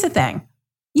here's the thing.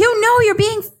 You know you're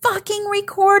being fucking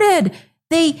recorded.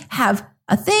 They have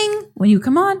a thing when you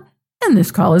come on, and this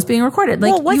call is being recorded.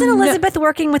 Like, well, wasn't Elizabeth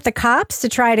working with the cops to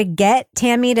try to get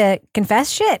Tammy to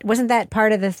confess shit? Wasn't that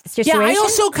part of the situation? Yeah, I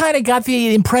also kind of got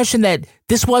the impression that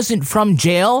this wasn't from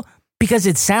jail, because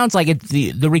it sounds like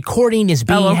the recording is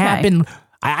being happened.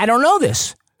 I don't know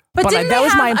this. But that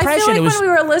was my impression. I feel like when we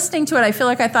were listening to it, I feel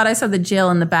like I thought I saw the jail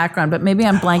in the background, but maybe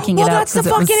I'm blanking it out. Well, that's the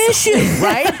fucking issue,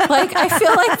 right? Like, I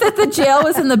feel like that the jail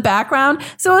was in the background.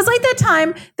 So it was like that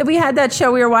time that we had that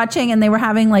show we were watching, and they were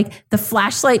having like the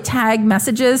flashlight tag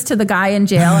messages to the guy in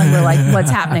jail, and we're like,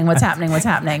 what's happening? What's happening? What's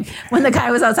happening? When the guy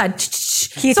was outside.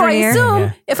 So I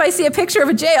assume if I see a picture of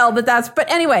a jail, but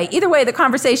anyway, either way, the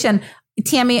conversation,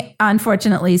 Tammy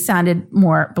unfortunately sounded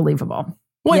more believable.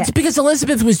 Well, it's because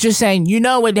Elizabeth was just saying, you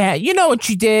know what you did. You know what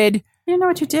you did. You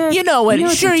know what?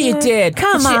 Sure you did.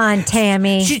 Come on,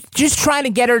 Tammy. She's just trying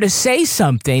to get her to say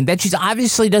something that she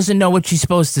obviously doesn't know what she's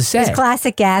supposed to say. It's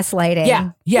classic gaslighting.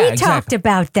 Yeah, we talked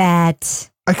about that.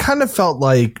 I kind of felt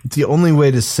like the only way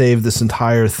to save this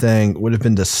entire thing would have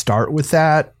been to start with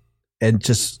that and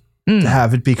just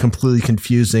have it be completely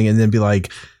confusing, and then be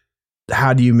like,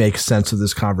 how do you make sense of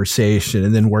this conversation,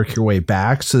 and then work your way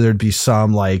back. So there'd be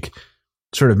some like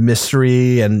sort of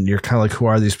mystery, and you're kind of like, who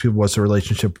are these people? What's the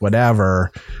relationship?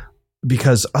 Whatever.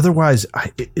 Because otherwise,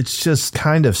 it's just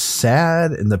kind of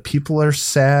sad, and the people are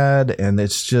sad, and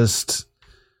it's just,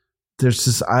 there's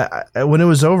just, when it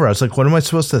was over, I was like, what am I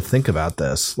supposed to think about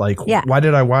this? Like, why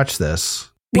did I watch this?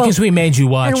 Because we made you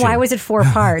watch it. And why was it 4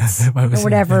 parts? Or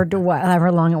whatever,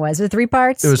 however long it was. Was it 3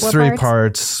 parts? It was 3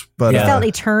 parts, but it felt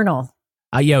eternal.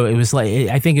 It was like,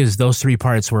 I think it was those 3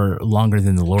 parts were longer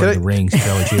than the Lord of the Rings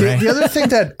trilogy, right? The other thing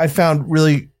that I found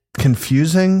really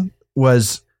confusing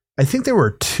was, I think there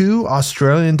were 2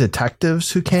 Australian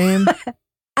detectives who came.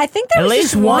 I think there was at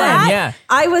least just one. Yeah,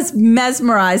 I was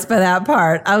mesmerized by that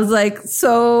part. I was like,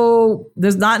 so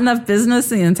there's not enough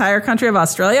business in the entire country of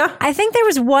Australia? I think there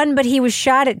was one, but he was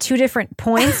shot at 2 different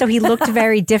points, so he looked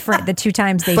very different the 2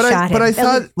 times they shot him. But I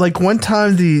thought, like, one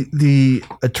time the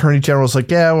attorney general was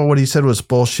like, yeah, well, what he said was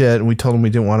bullshit, and we told him we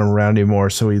didn't want him around anymore,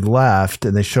 so he left,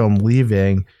 and they show him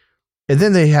leaving. And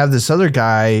then they have this other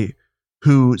guy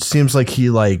who seems like he,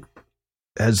 like,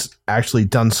 has actually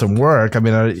done some work. I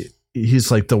mean,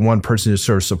 he's like the one person who's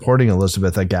sort of supporting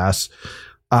Elizabeth, I guess.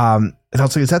 And I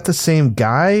was like, is that the same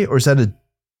guy, or is that a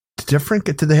different?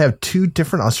 Did they have 2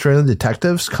 different Australian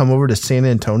detectives come over to San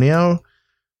Antonio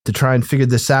to try and figure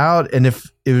this out? And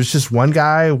if it was just one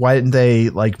guy, why didn't they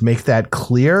like make that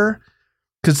clear?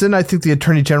 Because then I think the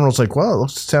attorney general's like, well,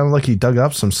 it sounded like he dug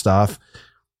up some stuff.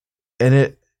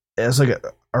 And it's like,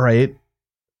 all right,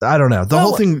 I don't know. The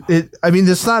whole thing,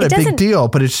 it's not a big deal,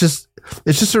 but it's just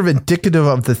sort of indicative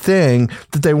of the thing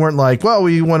that they weren't like, well,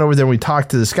 we went over there and we talked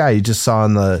to this guy you just saw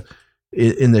in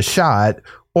the shot.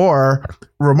 Or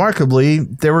remarkably,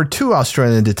 there were 2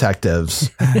 Australian detectives,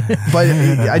 but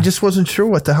I just wasn't sure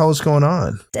what the hell was going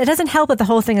on. It doesn't help that the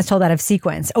whole thing is told out of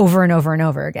sequence over and over and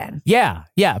over again. Yeah.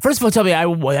 First of all, tell me, I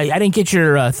didn't get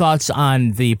your thoughts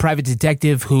on the private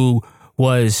detective who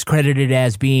was credited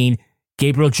as being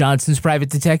Gabriel Johnson's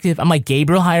private detective. I'm like,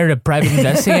 Gabriel hired a private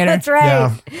investigator. That's right.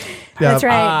 Yeah. That's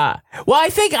right. Well, I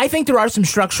think there are some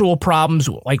structual problems,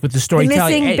 like with the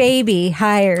storytelling. The missing baby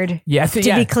hired. Yeah, to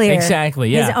be clear, exactly.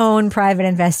 Yeah, his own private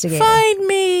investigator. Find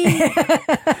me.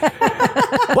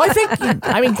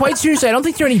 Well, quite seriously, I don't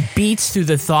think there are any beats to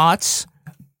the thoughts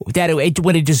that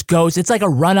when it just goes. It's like a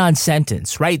run-on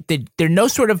sentence, right? There are no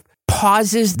sort of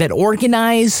pauses that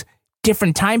organize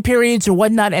different time periods or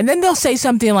whatnot, and then they'll say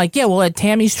something like, yeah, well, at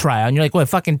Tammy's trial, and you're like, what,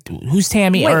 fucking, who's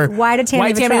Tammy? Wait, or why did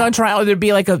Tammy go on trial? Or there'd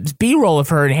be like a B-roll of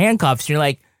her in handcuffs, and you're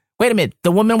like, wait a minute,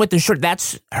 the woman with the shirt,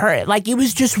 that's her. Like, it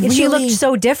was just really... She looked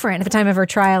so different at the time of her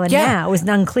trial, and now it was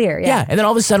unclear. Yeah, and then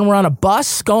all of a sudden we're on a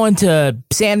bus going to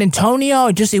San Antonio.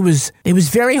 It was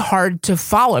very hard to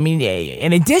follow. I mean,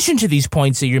 in addition to these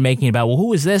points that you're making about, well,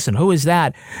 who is this and who is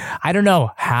that? I don't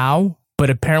know how, but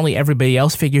apparently everybody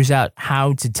else figures out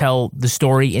how to tell the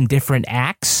story in different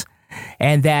acts,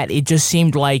 and that it just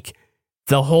seemed like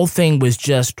the whole thing was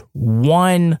just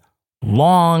one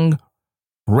long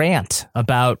rant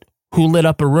about who lit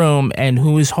up a room and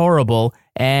who is horrible,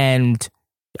 and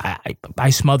I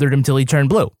smothered him till he turned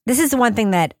blue. This is the one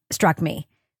thing that struck me.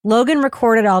 Logan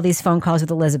recorded all these phone calls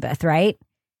with Elizabeth, right?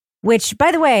 Which,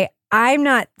 by the way, I'm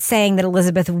not saying that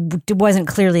Elizabeth wasn't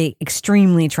clearly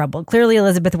extremely troubled. Clearly,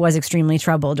 Elizabeth was extremely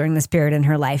troubled during this period in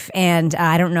her life. And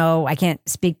I don't know, I can't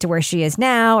speak to where she is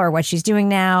now or what she's doing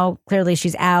now. Clearly,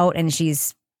 she's out and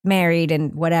she's married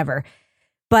and whatever.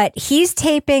 But he's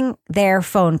taping their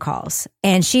phone calls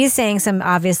and she's saying some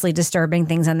obviously disturbing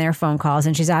things on their phone calls.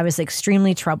 And she's obviously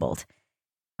extremely troubled.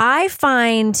 I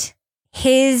find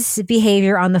his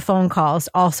behavior on the phone calls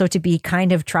also to be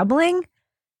kind of troubling.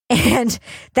 And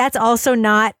that's also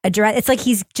not addressed. It's like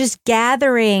he's just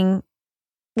gathering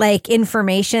like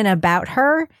information about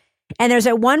her. And there's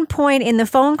at one point in the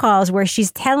phone calls where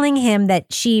she's telling him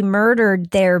that she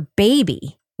murdered their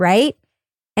baby, right?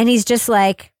 And he's just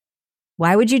like,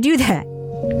 why would you do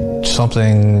that?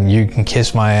 Something you can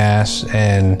kiss my ass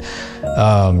and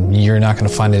you're not going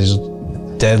to find his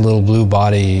dead little blue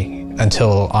body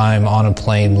until I'm on a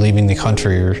plane leaving the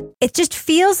country. It just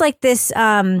feels like this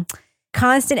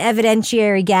constant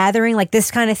evidentiary gathering, like this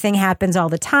kind of thing happens all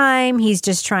the time. He's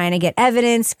just trying to get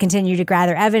evidence, continue to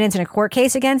gather evidence in a court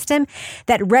case against him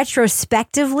that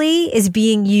retrospectively is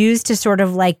being used to sort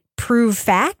of like prove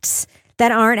facts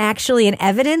that aren't actually in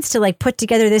evidence to like put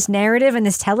together this narrative in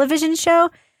this television show.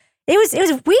 It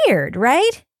was weird,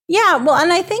 right? Yeah, well,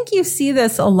 and I think you see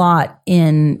this a lot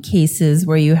in cases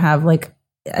where you have like,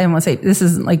 I don't want to say this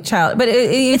isn't like child, but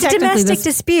it's a domestic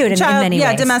dispute in many ways.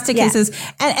 Yeah, domestic cases,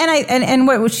 and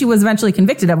what she was eventually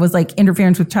convicted of was like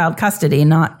interference with child custody,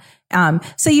 not.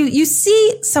 So you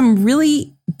see some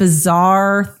really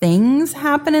bizarre things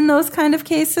happen in those kind of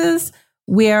cases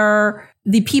where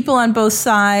the people on both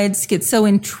sides get so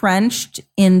entrenched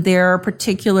in their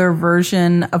particular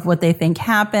version of what they think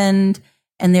happened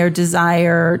and their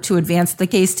desire to advance the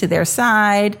case to their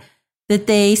side that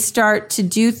they start to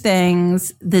do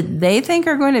things that they think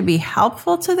are going to be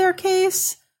helpful to their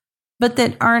case, but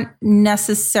that aren't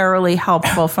necessarily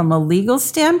helpful from a legal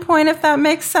standpoint, if that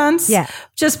makes sense. Yeah.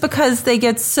 Just because they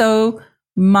get so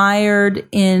mired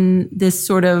in this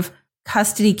sort of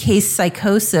custody case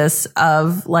psychosis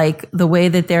of like the way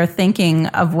that they're thinking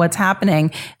of what's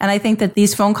happening. And I think that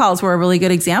these phone calls were a really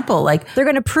good example. Like they're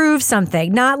going to prove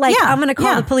something, not like I'm going to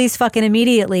call the police fucking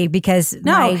immediately because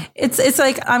it's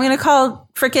like I'm going to call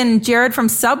freaking Jared from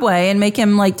Subway and make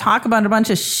him like talk about a bunch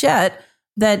of shit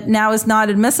that now is not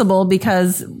admissible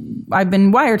because I've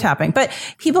been wiretapping. But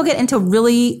people get into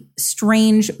really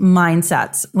strange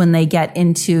mindsets when they get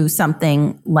into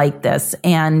something like this.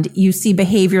 And you see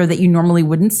behavior that you normally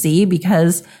wouldn't see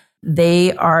because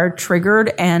they are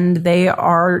triggered and they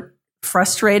are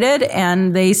frustrated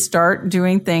and they start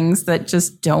doing things that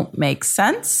just don't make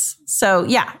sense. So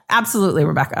yeah, absolutely,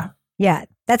 Rebecca. Yeah,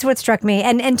 that's what struck me.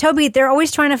 And Toby, they're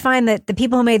always trying to find that the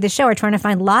people who made the show are trying to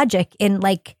find logic in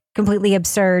like completely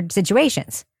absurd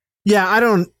situations. Yeah, I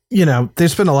don't, they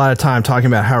spend a lot of time talking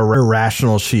about how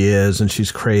irrational she is and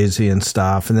she's crazy and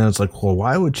stuff. And then it's like, well,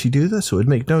 why would she do this? It would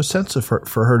make no sense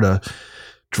for her to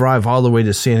drive all the way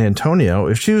to San Antonio.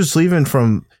 If she was leaving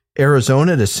from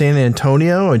Arizona to San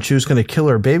Antonio and she was going to kill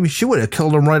her baby, she would have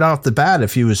killed him right off the bat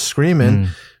if he was screaming.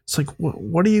 It's like,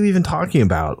 what are you even talking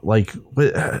about? Like,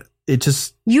 you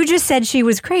just said she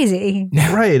was crazy.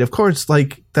 Right. Of course.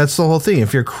 Like, that's the whole thing.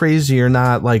 If you're crazy, you're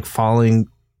not like following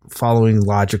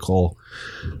logical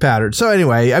patterns. So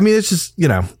anyway, I mean, it's just,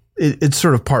 it's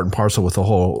sort of part and parcel with the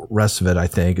whole rest of it. I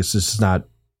think it's just not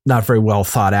very well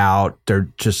thought out. They're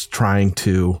just trying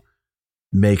to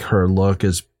make her look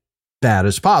as bad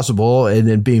as possible. And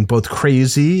then being both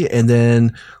crazy and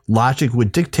then logic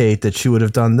would dictate that she would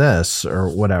have done this or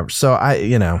whatever. So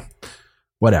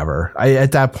whatever.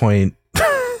 At that point,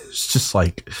 it's just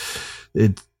like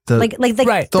it. The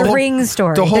ring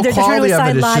story. The whole they're trying to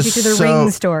assign logic to the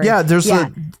ring story. Yeah, there's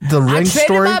the ring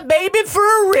story. I'm trading my baby for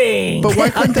a ring. But why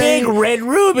couldn't big red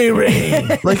ruby ring?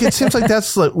 Like, it seems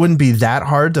like wouldn't be that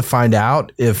hard to find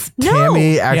out if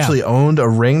Tammy actually owned a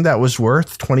ring that was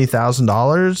worth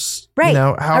 $20,000. Right.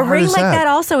 How a ring like that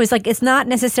also is like, it's not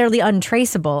necessarily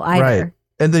untraceable either. Right.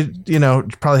 And they,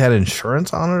 probably had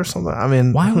insurance on it or something. I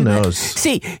mean, who knows?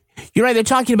 See, you're right. They're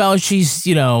talking about she's,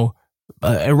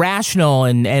 irrational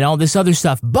and all this other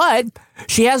stuff, but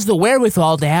she has the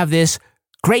wherewithal to have this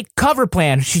great cover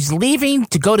plan. She's leaving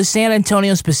to go to San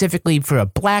Antonio specifically for a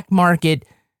black market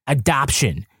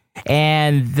adoption.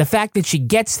 And the fact that she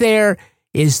gets there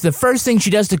is the first thing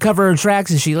she does to cover her tracks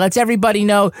is she lets everybody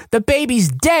know the baby's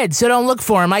dead, so don't look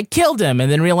for him. I killed him.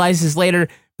 And then realizes later,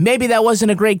 maybe that wasn't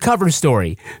a great cover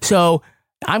story. So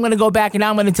I'm going to go back and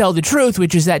I'm going to tell the truth,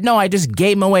 which is that, no, I just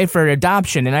gave him away for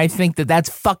adoption. And I think that that's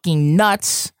fucking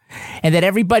nuts. and that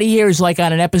everybody here is like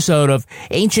on an episode of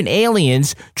Ancient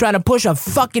Aliens trying to push a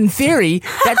fucking theory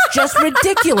that's just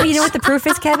ridiculous. But you know what the proof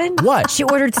is, Kevin? What? She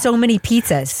ordered so many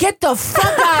pizzas. Get the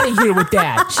fuck out of here with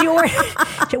that.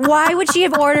 Why would she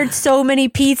have ordered so many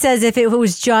pizzas if it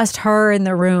was just her in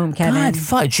the room, Kevin? God,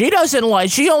 fuck. She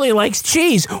only likes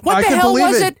cheese. What the hell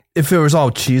was it? If it was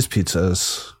all cheese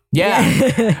pizzas.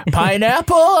 Yeah.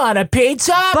 Pineapple on a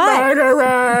pizza?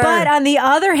 Murderer. But on the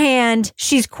other hand,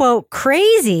 she's, quote,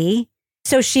 crazy,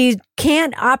 so she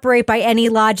can't operate by any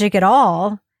logic at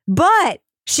all, but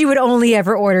she would only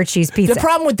ever order cheese pizza. The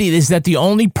problem with these is that the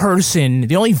only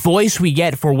voice we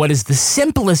get for what is the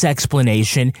simplest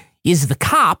explanation is the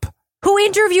cop. Who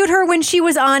interviewed her when she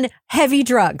was on heavy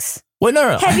drugs. Well,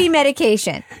 no. Heavy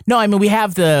medication. No, I mean, we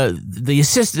have the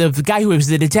assistant, the guy who was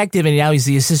the detective, and now he's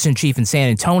the assistant chief in San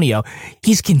Antonio.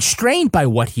 He's constrained by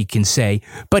what he can say,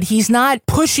 but he's not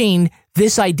pushing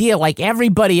this idea like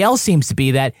everybody else seems to be,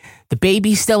 that the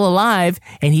baby's still alive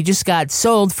and he just got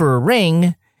sold for a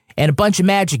ring and a bunch of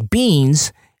magic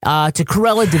beans to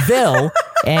Cruella de Vil,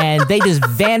 and they just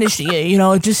vanished. You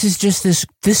know, it just is just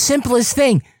the simplest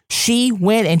thing. She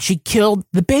went and she killed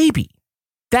the baby.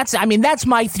 That's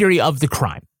my theory of the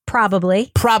crime.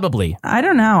 Probably. I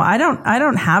don't know. I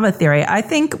don't have a theory. I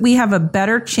think we have a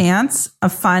better chance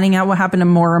of finding out what happened to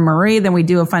Maura Murray than we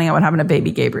do of finding out what happened to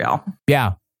baby Gabriel.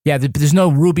 Yeah. There's no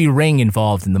ruby ring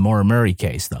involved in the Maura Murray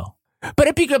case, though.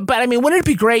 But wouldn't it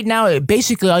be great now?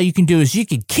 Basically, all you can do is you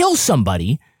could kill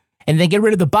somebody and then get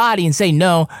rid of the body and say,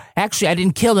 no, actually, I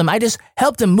didn't kill them. I just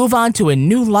helped them move on to a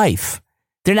new life.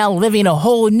 They're now living a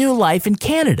whole new life in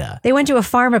Canada. They went to a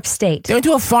farm upstate.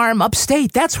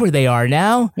 That's where they are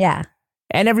now. Yeah.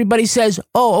 And everybody says,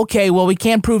 oh, okay, well, we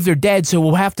can't prove they're dead, so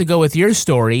we'll have to go with your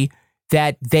story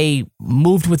that they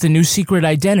moved with a new secret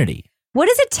identity. What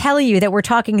does it tell you that we're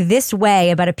talking this way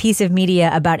about a piece of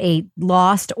media about a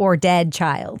lost or dead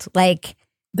child? Like,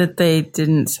 that they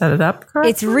didn't set it up correctly?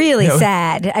 It's really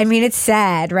sad. I mean, it's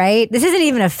sad, right? This isn't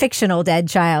even a fictional dead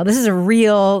child. This is a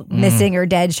real missing or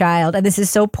dead child. And this is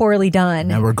so poorly done.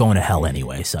 And we're going to hell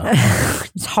anyway, so.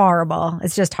 It's horrible.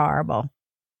 It's just horrible.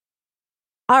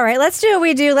 All right, let's do what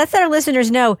we do. Let's let our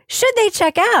listeners know, should they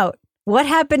check out What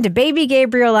Happened to Baby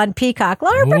Gabriel on Peacock?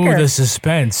 Laura Bricker, the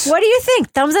suspense. What do you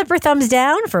think? Thumbs up or thumbs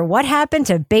down for What Happened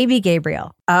to Baby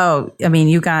Gabriel? Oh, I mean,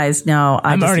 you guys know.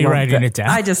 I'm already writing it down.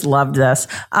 I just loved this.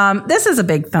 This is a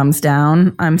big thumbs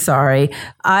down. I'm sorry.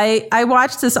 I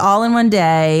watched this all in one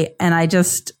day, and I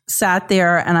just sat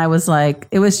there, and I was like,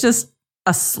 it was just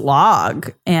a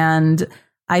slog. And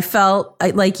I felt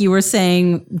like you were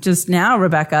saying just now,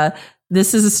 Rebecca,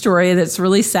 this is a story that's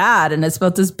really sad, and it's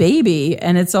about this baby,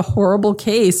 and it's a horrible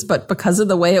case. But because of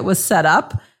the way it was set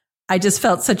up, I just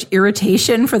felt such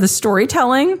irritation for the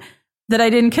storytelling that I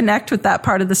didn't connect with that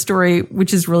part of the story,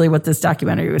 which is really what this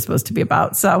documentary was supposed to be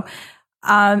about. So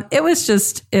it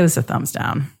was a thumbs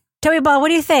down. Toby Ball, what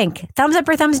do you think? Thumbs up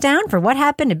or thumbs down for What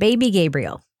Happened to Baby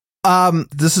Gabriel?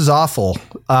 This is awful.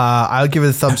 I'll give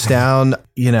it a thumbs down.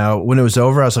 You know, when it was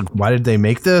over, I was like, why did they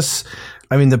make this?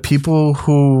 I mean, the people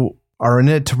who are in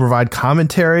it to provide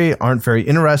commentary aren't very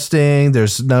interesting.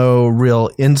 There's no real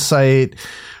insight.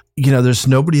 You know, there's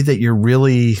nobody that you're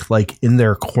really like in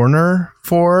their corner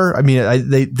for. I mean,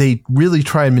 they really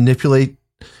try and manipulate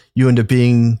you into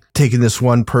taking this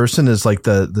one person as like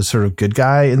the sort of good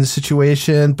guy in the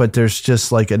situation, but there's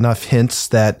just like enough hints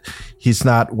that he's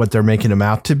not what they're making him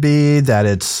out to be, that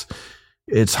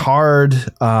it's hard.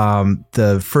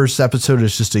 The first episode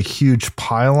is just a huge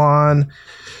pile-on.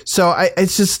 So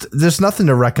there's nothing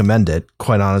to recommend it,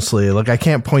 quite honestly. Like, I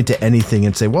can't point to anything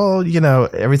and say, well, you know,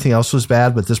 everything else was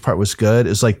bad, but this part was good.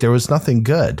 It's like, there was nothing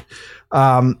good.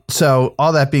 So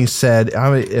all that being said,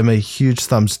 I am a huge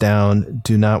thumbs down.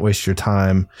 Do not waste your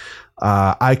time.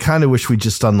 I kind of wish we'd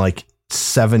just done like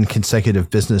 7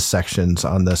 consecutive business sections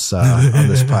on this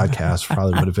podcast.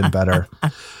 Probably would have been better.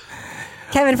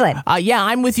 Kevin Flynn. Yeah,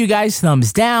 I'm with you guys.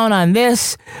 Thumbs down on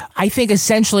this. I think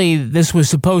essentially this was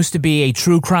supposed to be a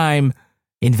true crime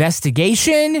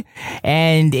investigation,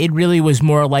 and it really was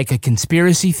more like a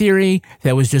conspiracy theory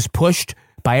that was just pushed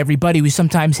by everybody. We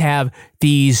sometimes have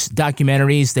these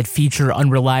documentaries that feature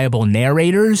unreliable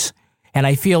narrators, and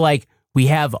I feel like we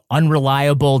have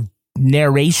unreliable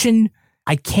narration.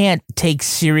 I can't take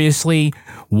seriously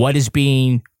what is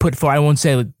being put for, I won't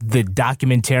say the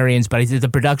documentarians, but the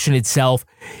production itself,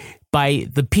 by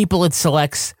the people it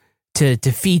selects to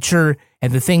feature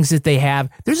and the things that they have.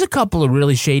 There's a couple of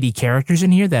really shady characters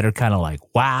in here that are kind of like,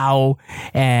 wow,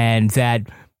 and that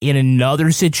in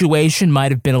another situation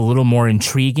might have been a little more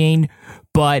intriguing.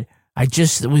 But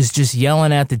I was just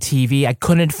yelling at the TV. I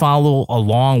couldn't follow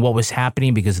along what was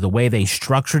happening because of the way they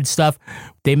structured stuff.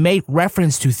 They made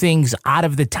reference to things out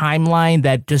of the timeline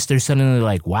that just they're suddenly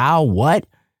like, wow, what?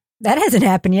 That hasn't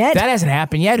happened yet. That hasn't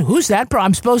happened yet. Who's that?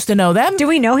 I'm supposed to know them. Do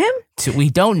we know him?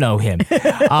 We don't know him.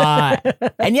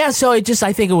 And yeah, so I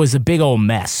think it was a big old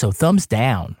mess. So thumbs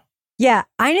down. Yeah,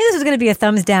 I knew this was going to be a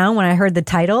thumbs down when I heard the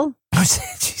title.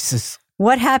 Jesus.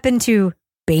 What happened to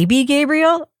baby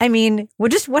Gabriel? I mean,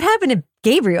 what happened to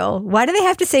Gabriel? Why do they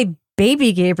have to say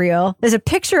baby Gabriel? There's a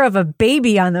picture of a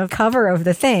baby on the cover of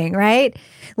the thing, right?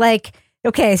 Like,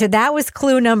 okay, so that was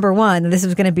clue number 1. This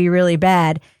was going to be really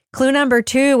bad. Clue number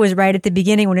 2 was right at the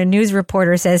beginning when a news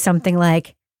reporter says something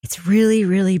like, it's really,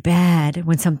 really bad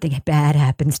when something bad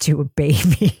happens to a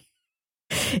baby.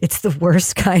 It's the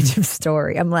worst kind of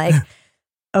story. I'm like,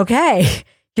 okay,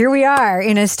 here we are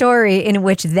in a story in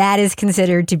which that is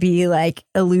considered to be like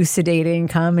elucidating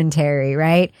commentary,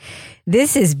 right?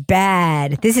 This is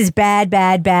bad. This is bad,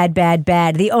 bad, bad, bad,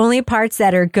 bad. The only parts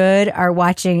that are good are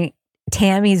watching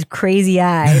Tammy's crazy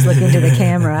eyes look into the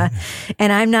camera.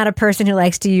 And I'm not a person who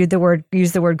likes to use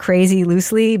the word crazy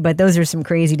loosely, but those are some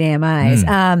crazy damn eyes.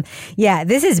 Yeah,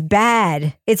 this is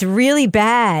bad. It's really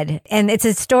bad. And it's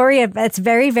a story that's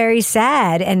very, very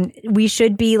sad. And we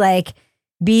should be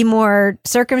more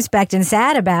circumspect and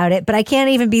sad about it. But I can't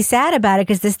even be sad about it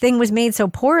because this thing was made so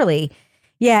poorly.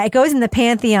 Yeah, it goes in the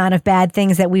pantheon of bad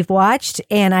things that we've watched,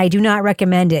 and I do not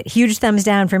recommend it. Huge thumbs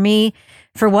down for me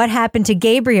for What Happened to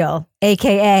Gabriel,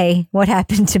 a.k.a. What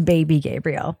Happened to Baby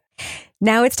Gabriel.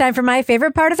 Now it's time for my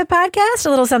favorite part of the podcast, a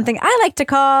little something I like to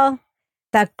call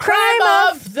the Crime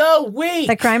of the Week.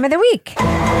 The Crime of the Week.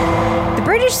 The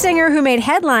British singer who made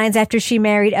headlines after she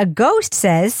married a ghost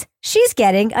says she's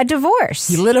getting a divorce.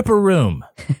 He lit up a room.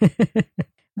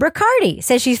 Bricardi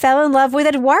says she fell in love with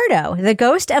Eduardo, the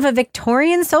ghost of a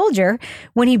Victorian soldier,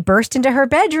 when he burst into her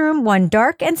bedroom one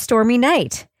dark and stormy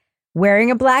night.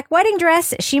 Wearing a black wedding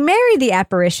dress, she married the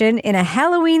apparition in a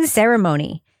Halloween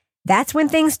ceremony. That's when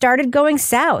things started going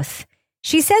south.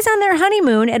 She says on their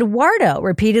honeymoon, Eduardo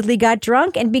repeatedly got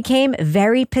drunk and became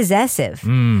very possessive.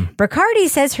 Bricardi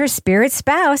says her spirit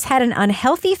spouse had an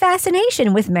unhealthy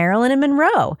fascination with Marilyn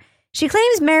Monroe. She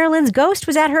claims Marilyn's ghost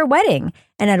was at her wedding,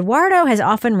 and Eduardo has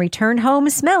often returned home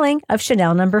smelling of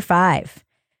Chanel No. 5.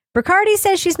 Bricardi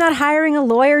says she's not hiring a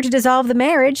lawyer to dissolve the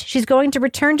marriage. She's going to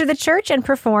return to the church and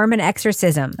perform an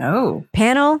exorcism. Oh.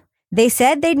 Panel, they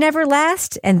said they'd never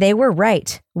last, and they were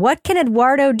right. What can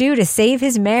Eduardo do to save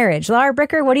his marriage? Laura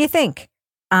Bricker, what do you think?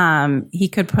 He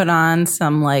could put on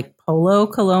some polo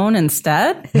cologne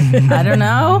instead. I don't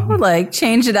know,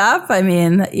 change it up. I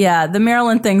mean, yeah, the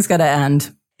Marilyn thing's got to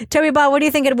end. Toby Ball, what do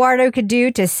you think Eduardo could do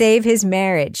to save his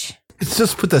marriage? It's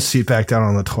just put the seat back down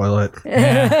on the toilet.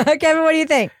 Yeah. Kevin, what do you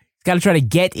think? He's got to try to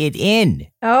get it in.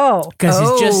 Oh. Because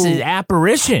it's just an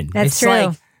apparition. That's true.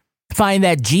 Like, find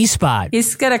that G-spot.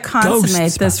 He's got to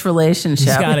consummate this relationship.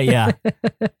 He's got to, yeah.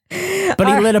 But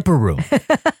he lit up a room.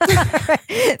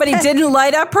 But he didn't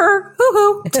light up her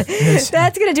hoo-hoo. That's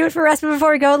going to do it for us. But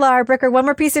before we go, Laura Bricker, one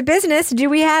more piece of business. Do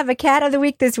we have a cat of the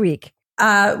week this week?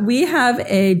 We have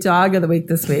a dog of the week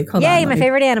this week. Hold Yay, on, my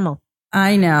favorite animal.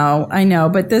 I know.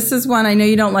 But this is one, I know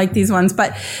you don't like these ones,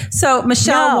 but so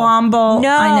Michelle Womble.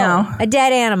 No, I know. A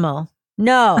dead animal.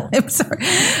 No. I'm sorry.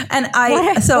 And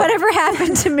whatever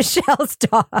happened to Michelle's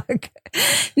dog?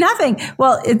 Nothing.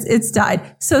 Well, it's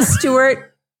died. So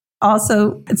Stuart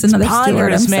also, it's another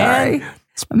Stuart. I'm sorry.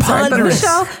 I'm sorry, but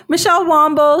Michelle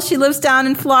Womble, she lives down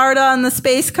in Florida on the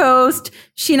Space Coast.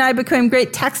 She and I became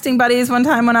great texting buddies one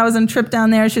time when I was on a trip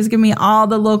down there. She was giving me all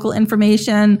the local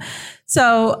information.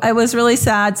 So I was really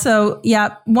sad. So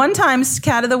yeah, one time's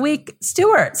cat of the week,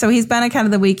 Stuart. So he's been a cat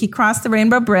of the week. He crossed the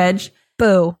Rainbow Bridge.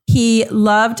 Boo. He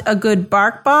loved a good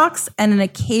bark box and an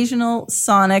occasional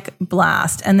sonic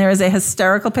blast. And there is a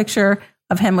hysterical picture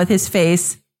of him with his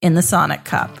face in the Sonic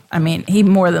Cup. I mean, he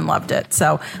more than loved it.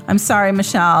 So I'm sorry,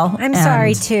 Michelle. I'm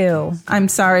sorry, too. I'm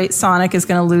sorry. Sonic is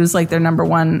going to lose their number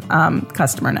one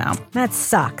customer now. That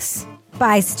sucks.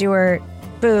 Bye, Stuart.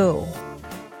 Boo.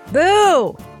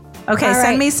 Boo. Okay,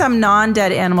 send me some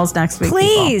non-dead animals next week.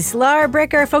 Please, people. Laura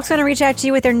Bricker, folks want to reach out to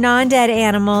you with their non-dead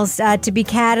animals to be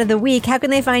cat of the week. How can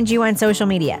they find you on social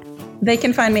media? They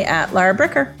can find me at Laura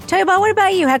Bricker. Toby Ball, what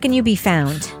about you? How can you be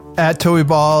found? At Toby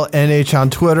Ball NH on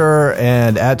Twitter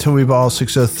and at Toby Ball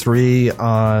 603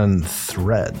 on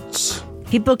Threads.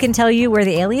 people can tell you where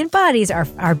the alien bodies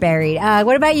are buried.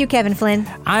 What about you, Kevin Flynn?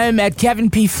 I'm at Kevin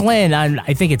P. Flynn.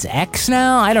 I think it's X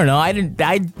now. I don't know.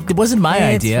 It wasn't my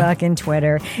idea. It's fucking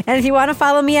Twitter. And if you want to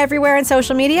follow me everywhere on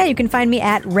social media, you can find me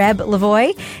at Reb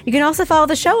Lavoie. You can also follow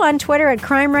the show on Twitter at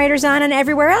Crime Writers On and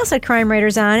everywhere else at Crime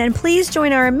Writers On. And please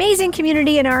join our amazing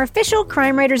community in our official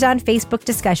Crime Writers On Facebook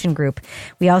discussion group.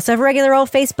 We also have a regular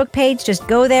old Facebook page. Just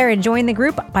go there and join the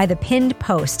group by the pinned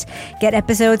post. Get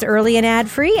episodes early and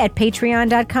ad-free at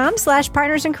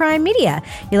patreon.com/partnersincrimemedia.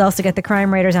 You'll also get the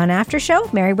Crime Writers On After Show,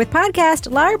 Married with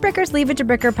Podcast, Lara Bricker's Leave It to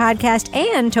Bricker podcast,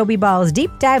 and Toby Ball's Deep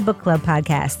Dive Book Club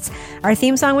podcasts. Our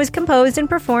theme song was composed and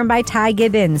performed by Ty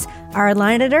Gibbons. Our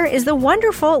line editor is the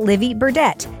wonderful Livy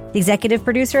Burdett. The executive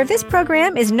producer of this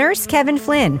program is Nurse Kevin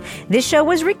Flynn. This show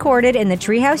was recorded in the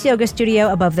Treehouse Yoga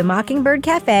Studio above the Mockingbird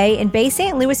Cafe in Bay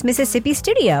St. Louis, Mississippi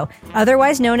studio,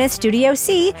 otherwise known as Studio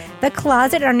C, the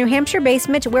closet in our New Hampshire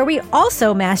basement where we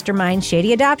also mastermind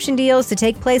shady adoption deals to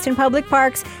take place in public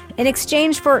parks in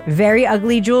exchange for very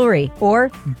ugly jewelry.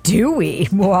 Or do we?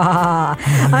 Mwah.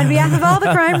 On behalf of all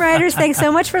the crime writers, thanks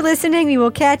so much for listening. We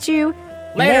will catch you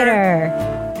later.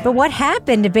 But what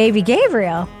happened to baby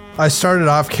Gabriel? I started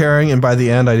off caring, and by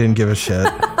the end, I didn't give a shit.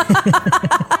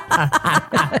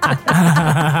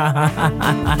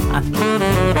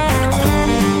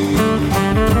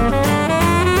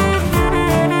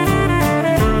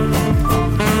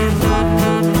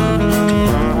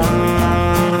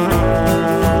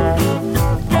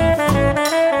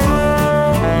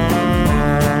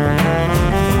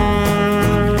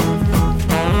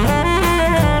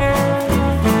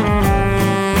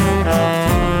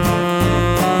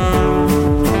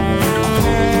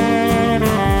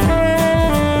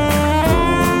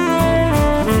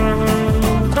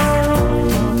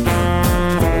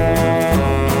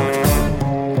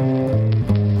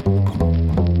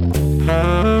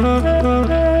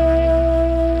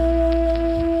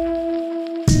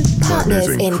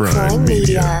 In crime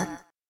media.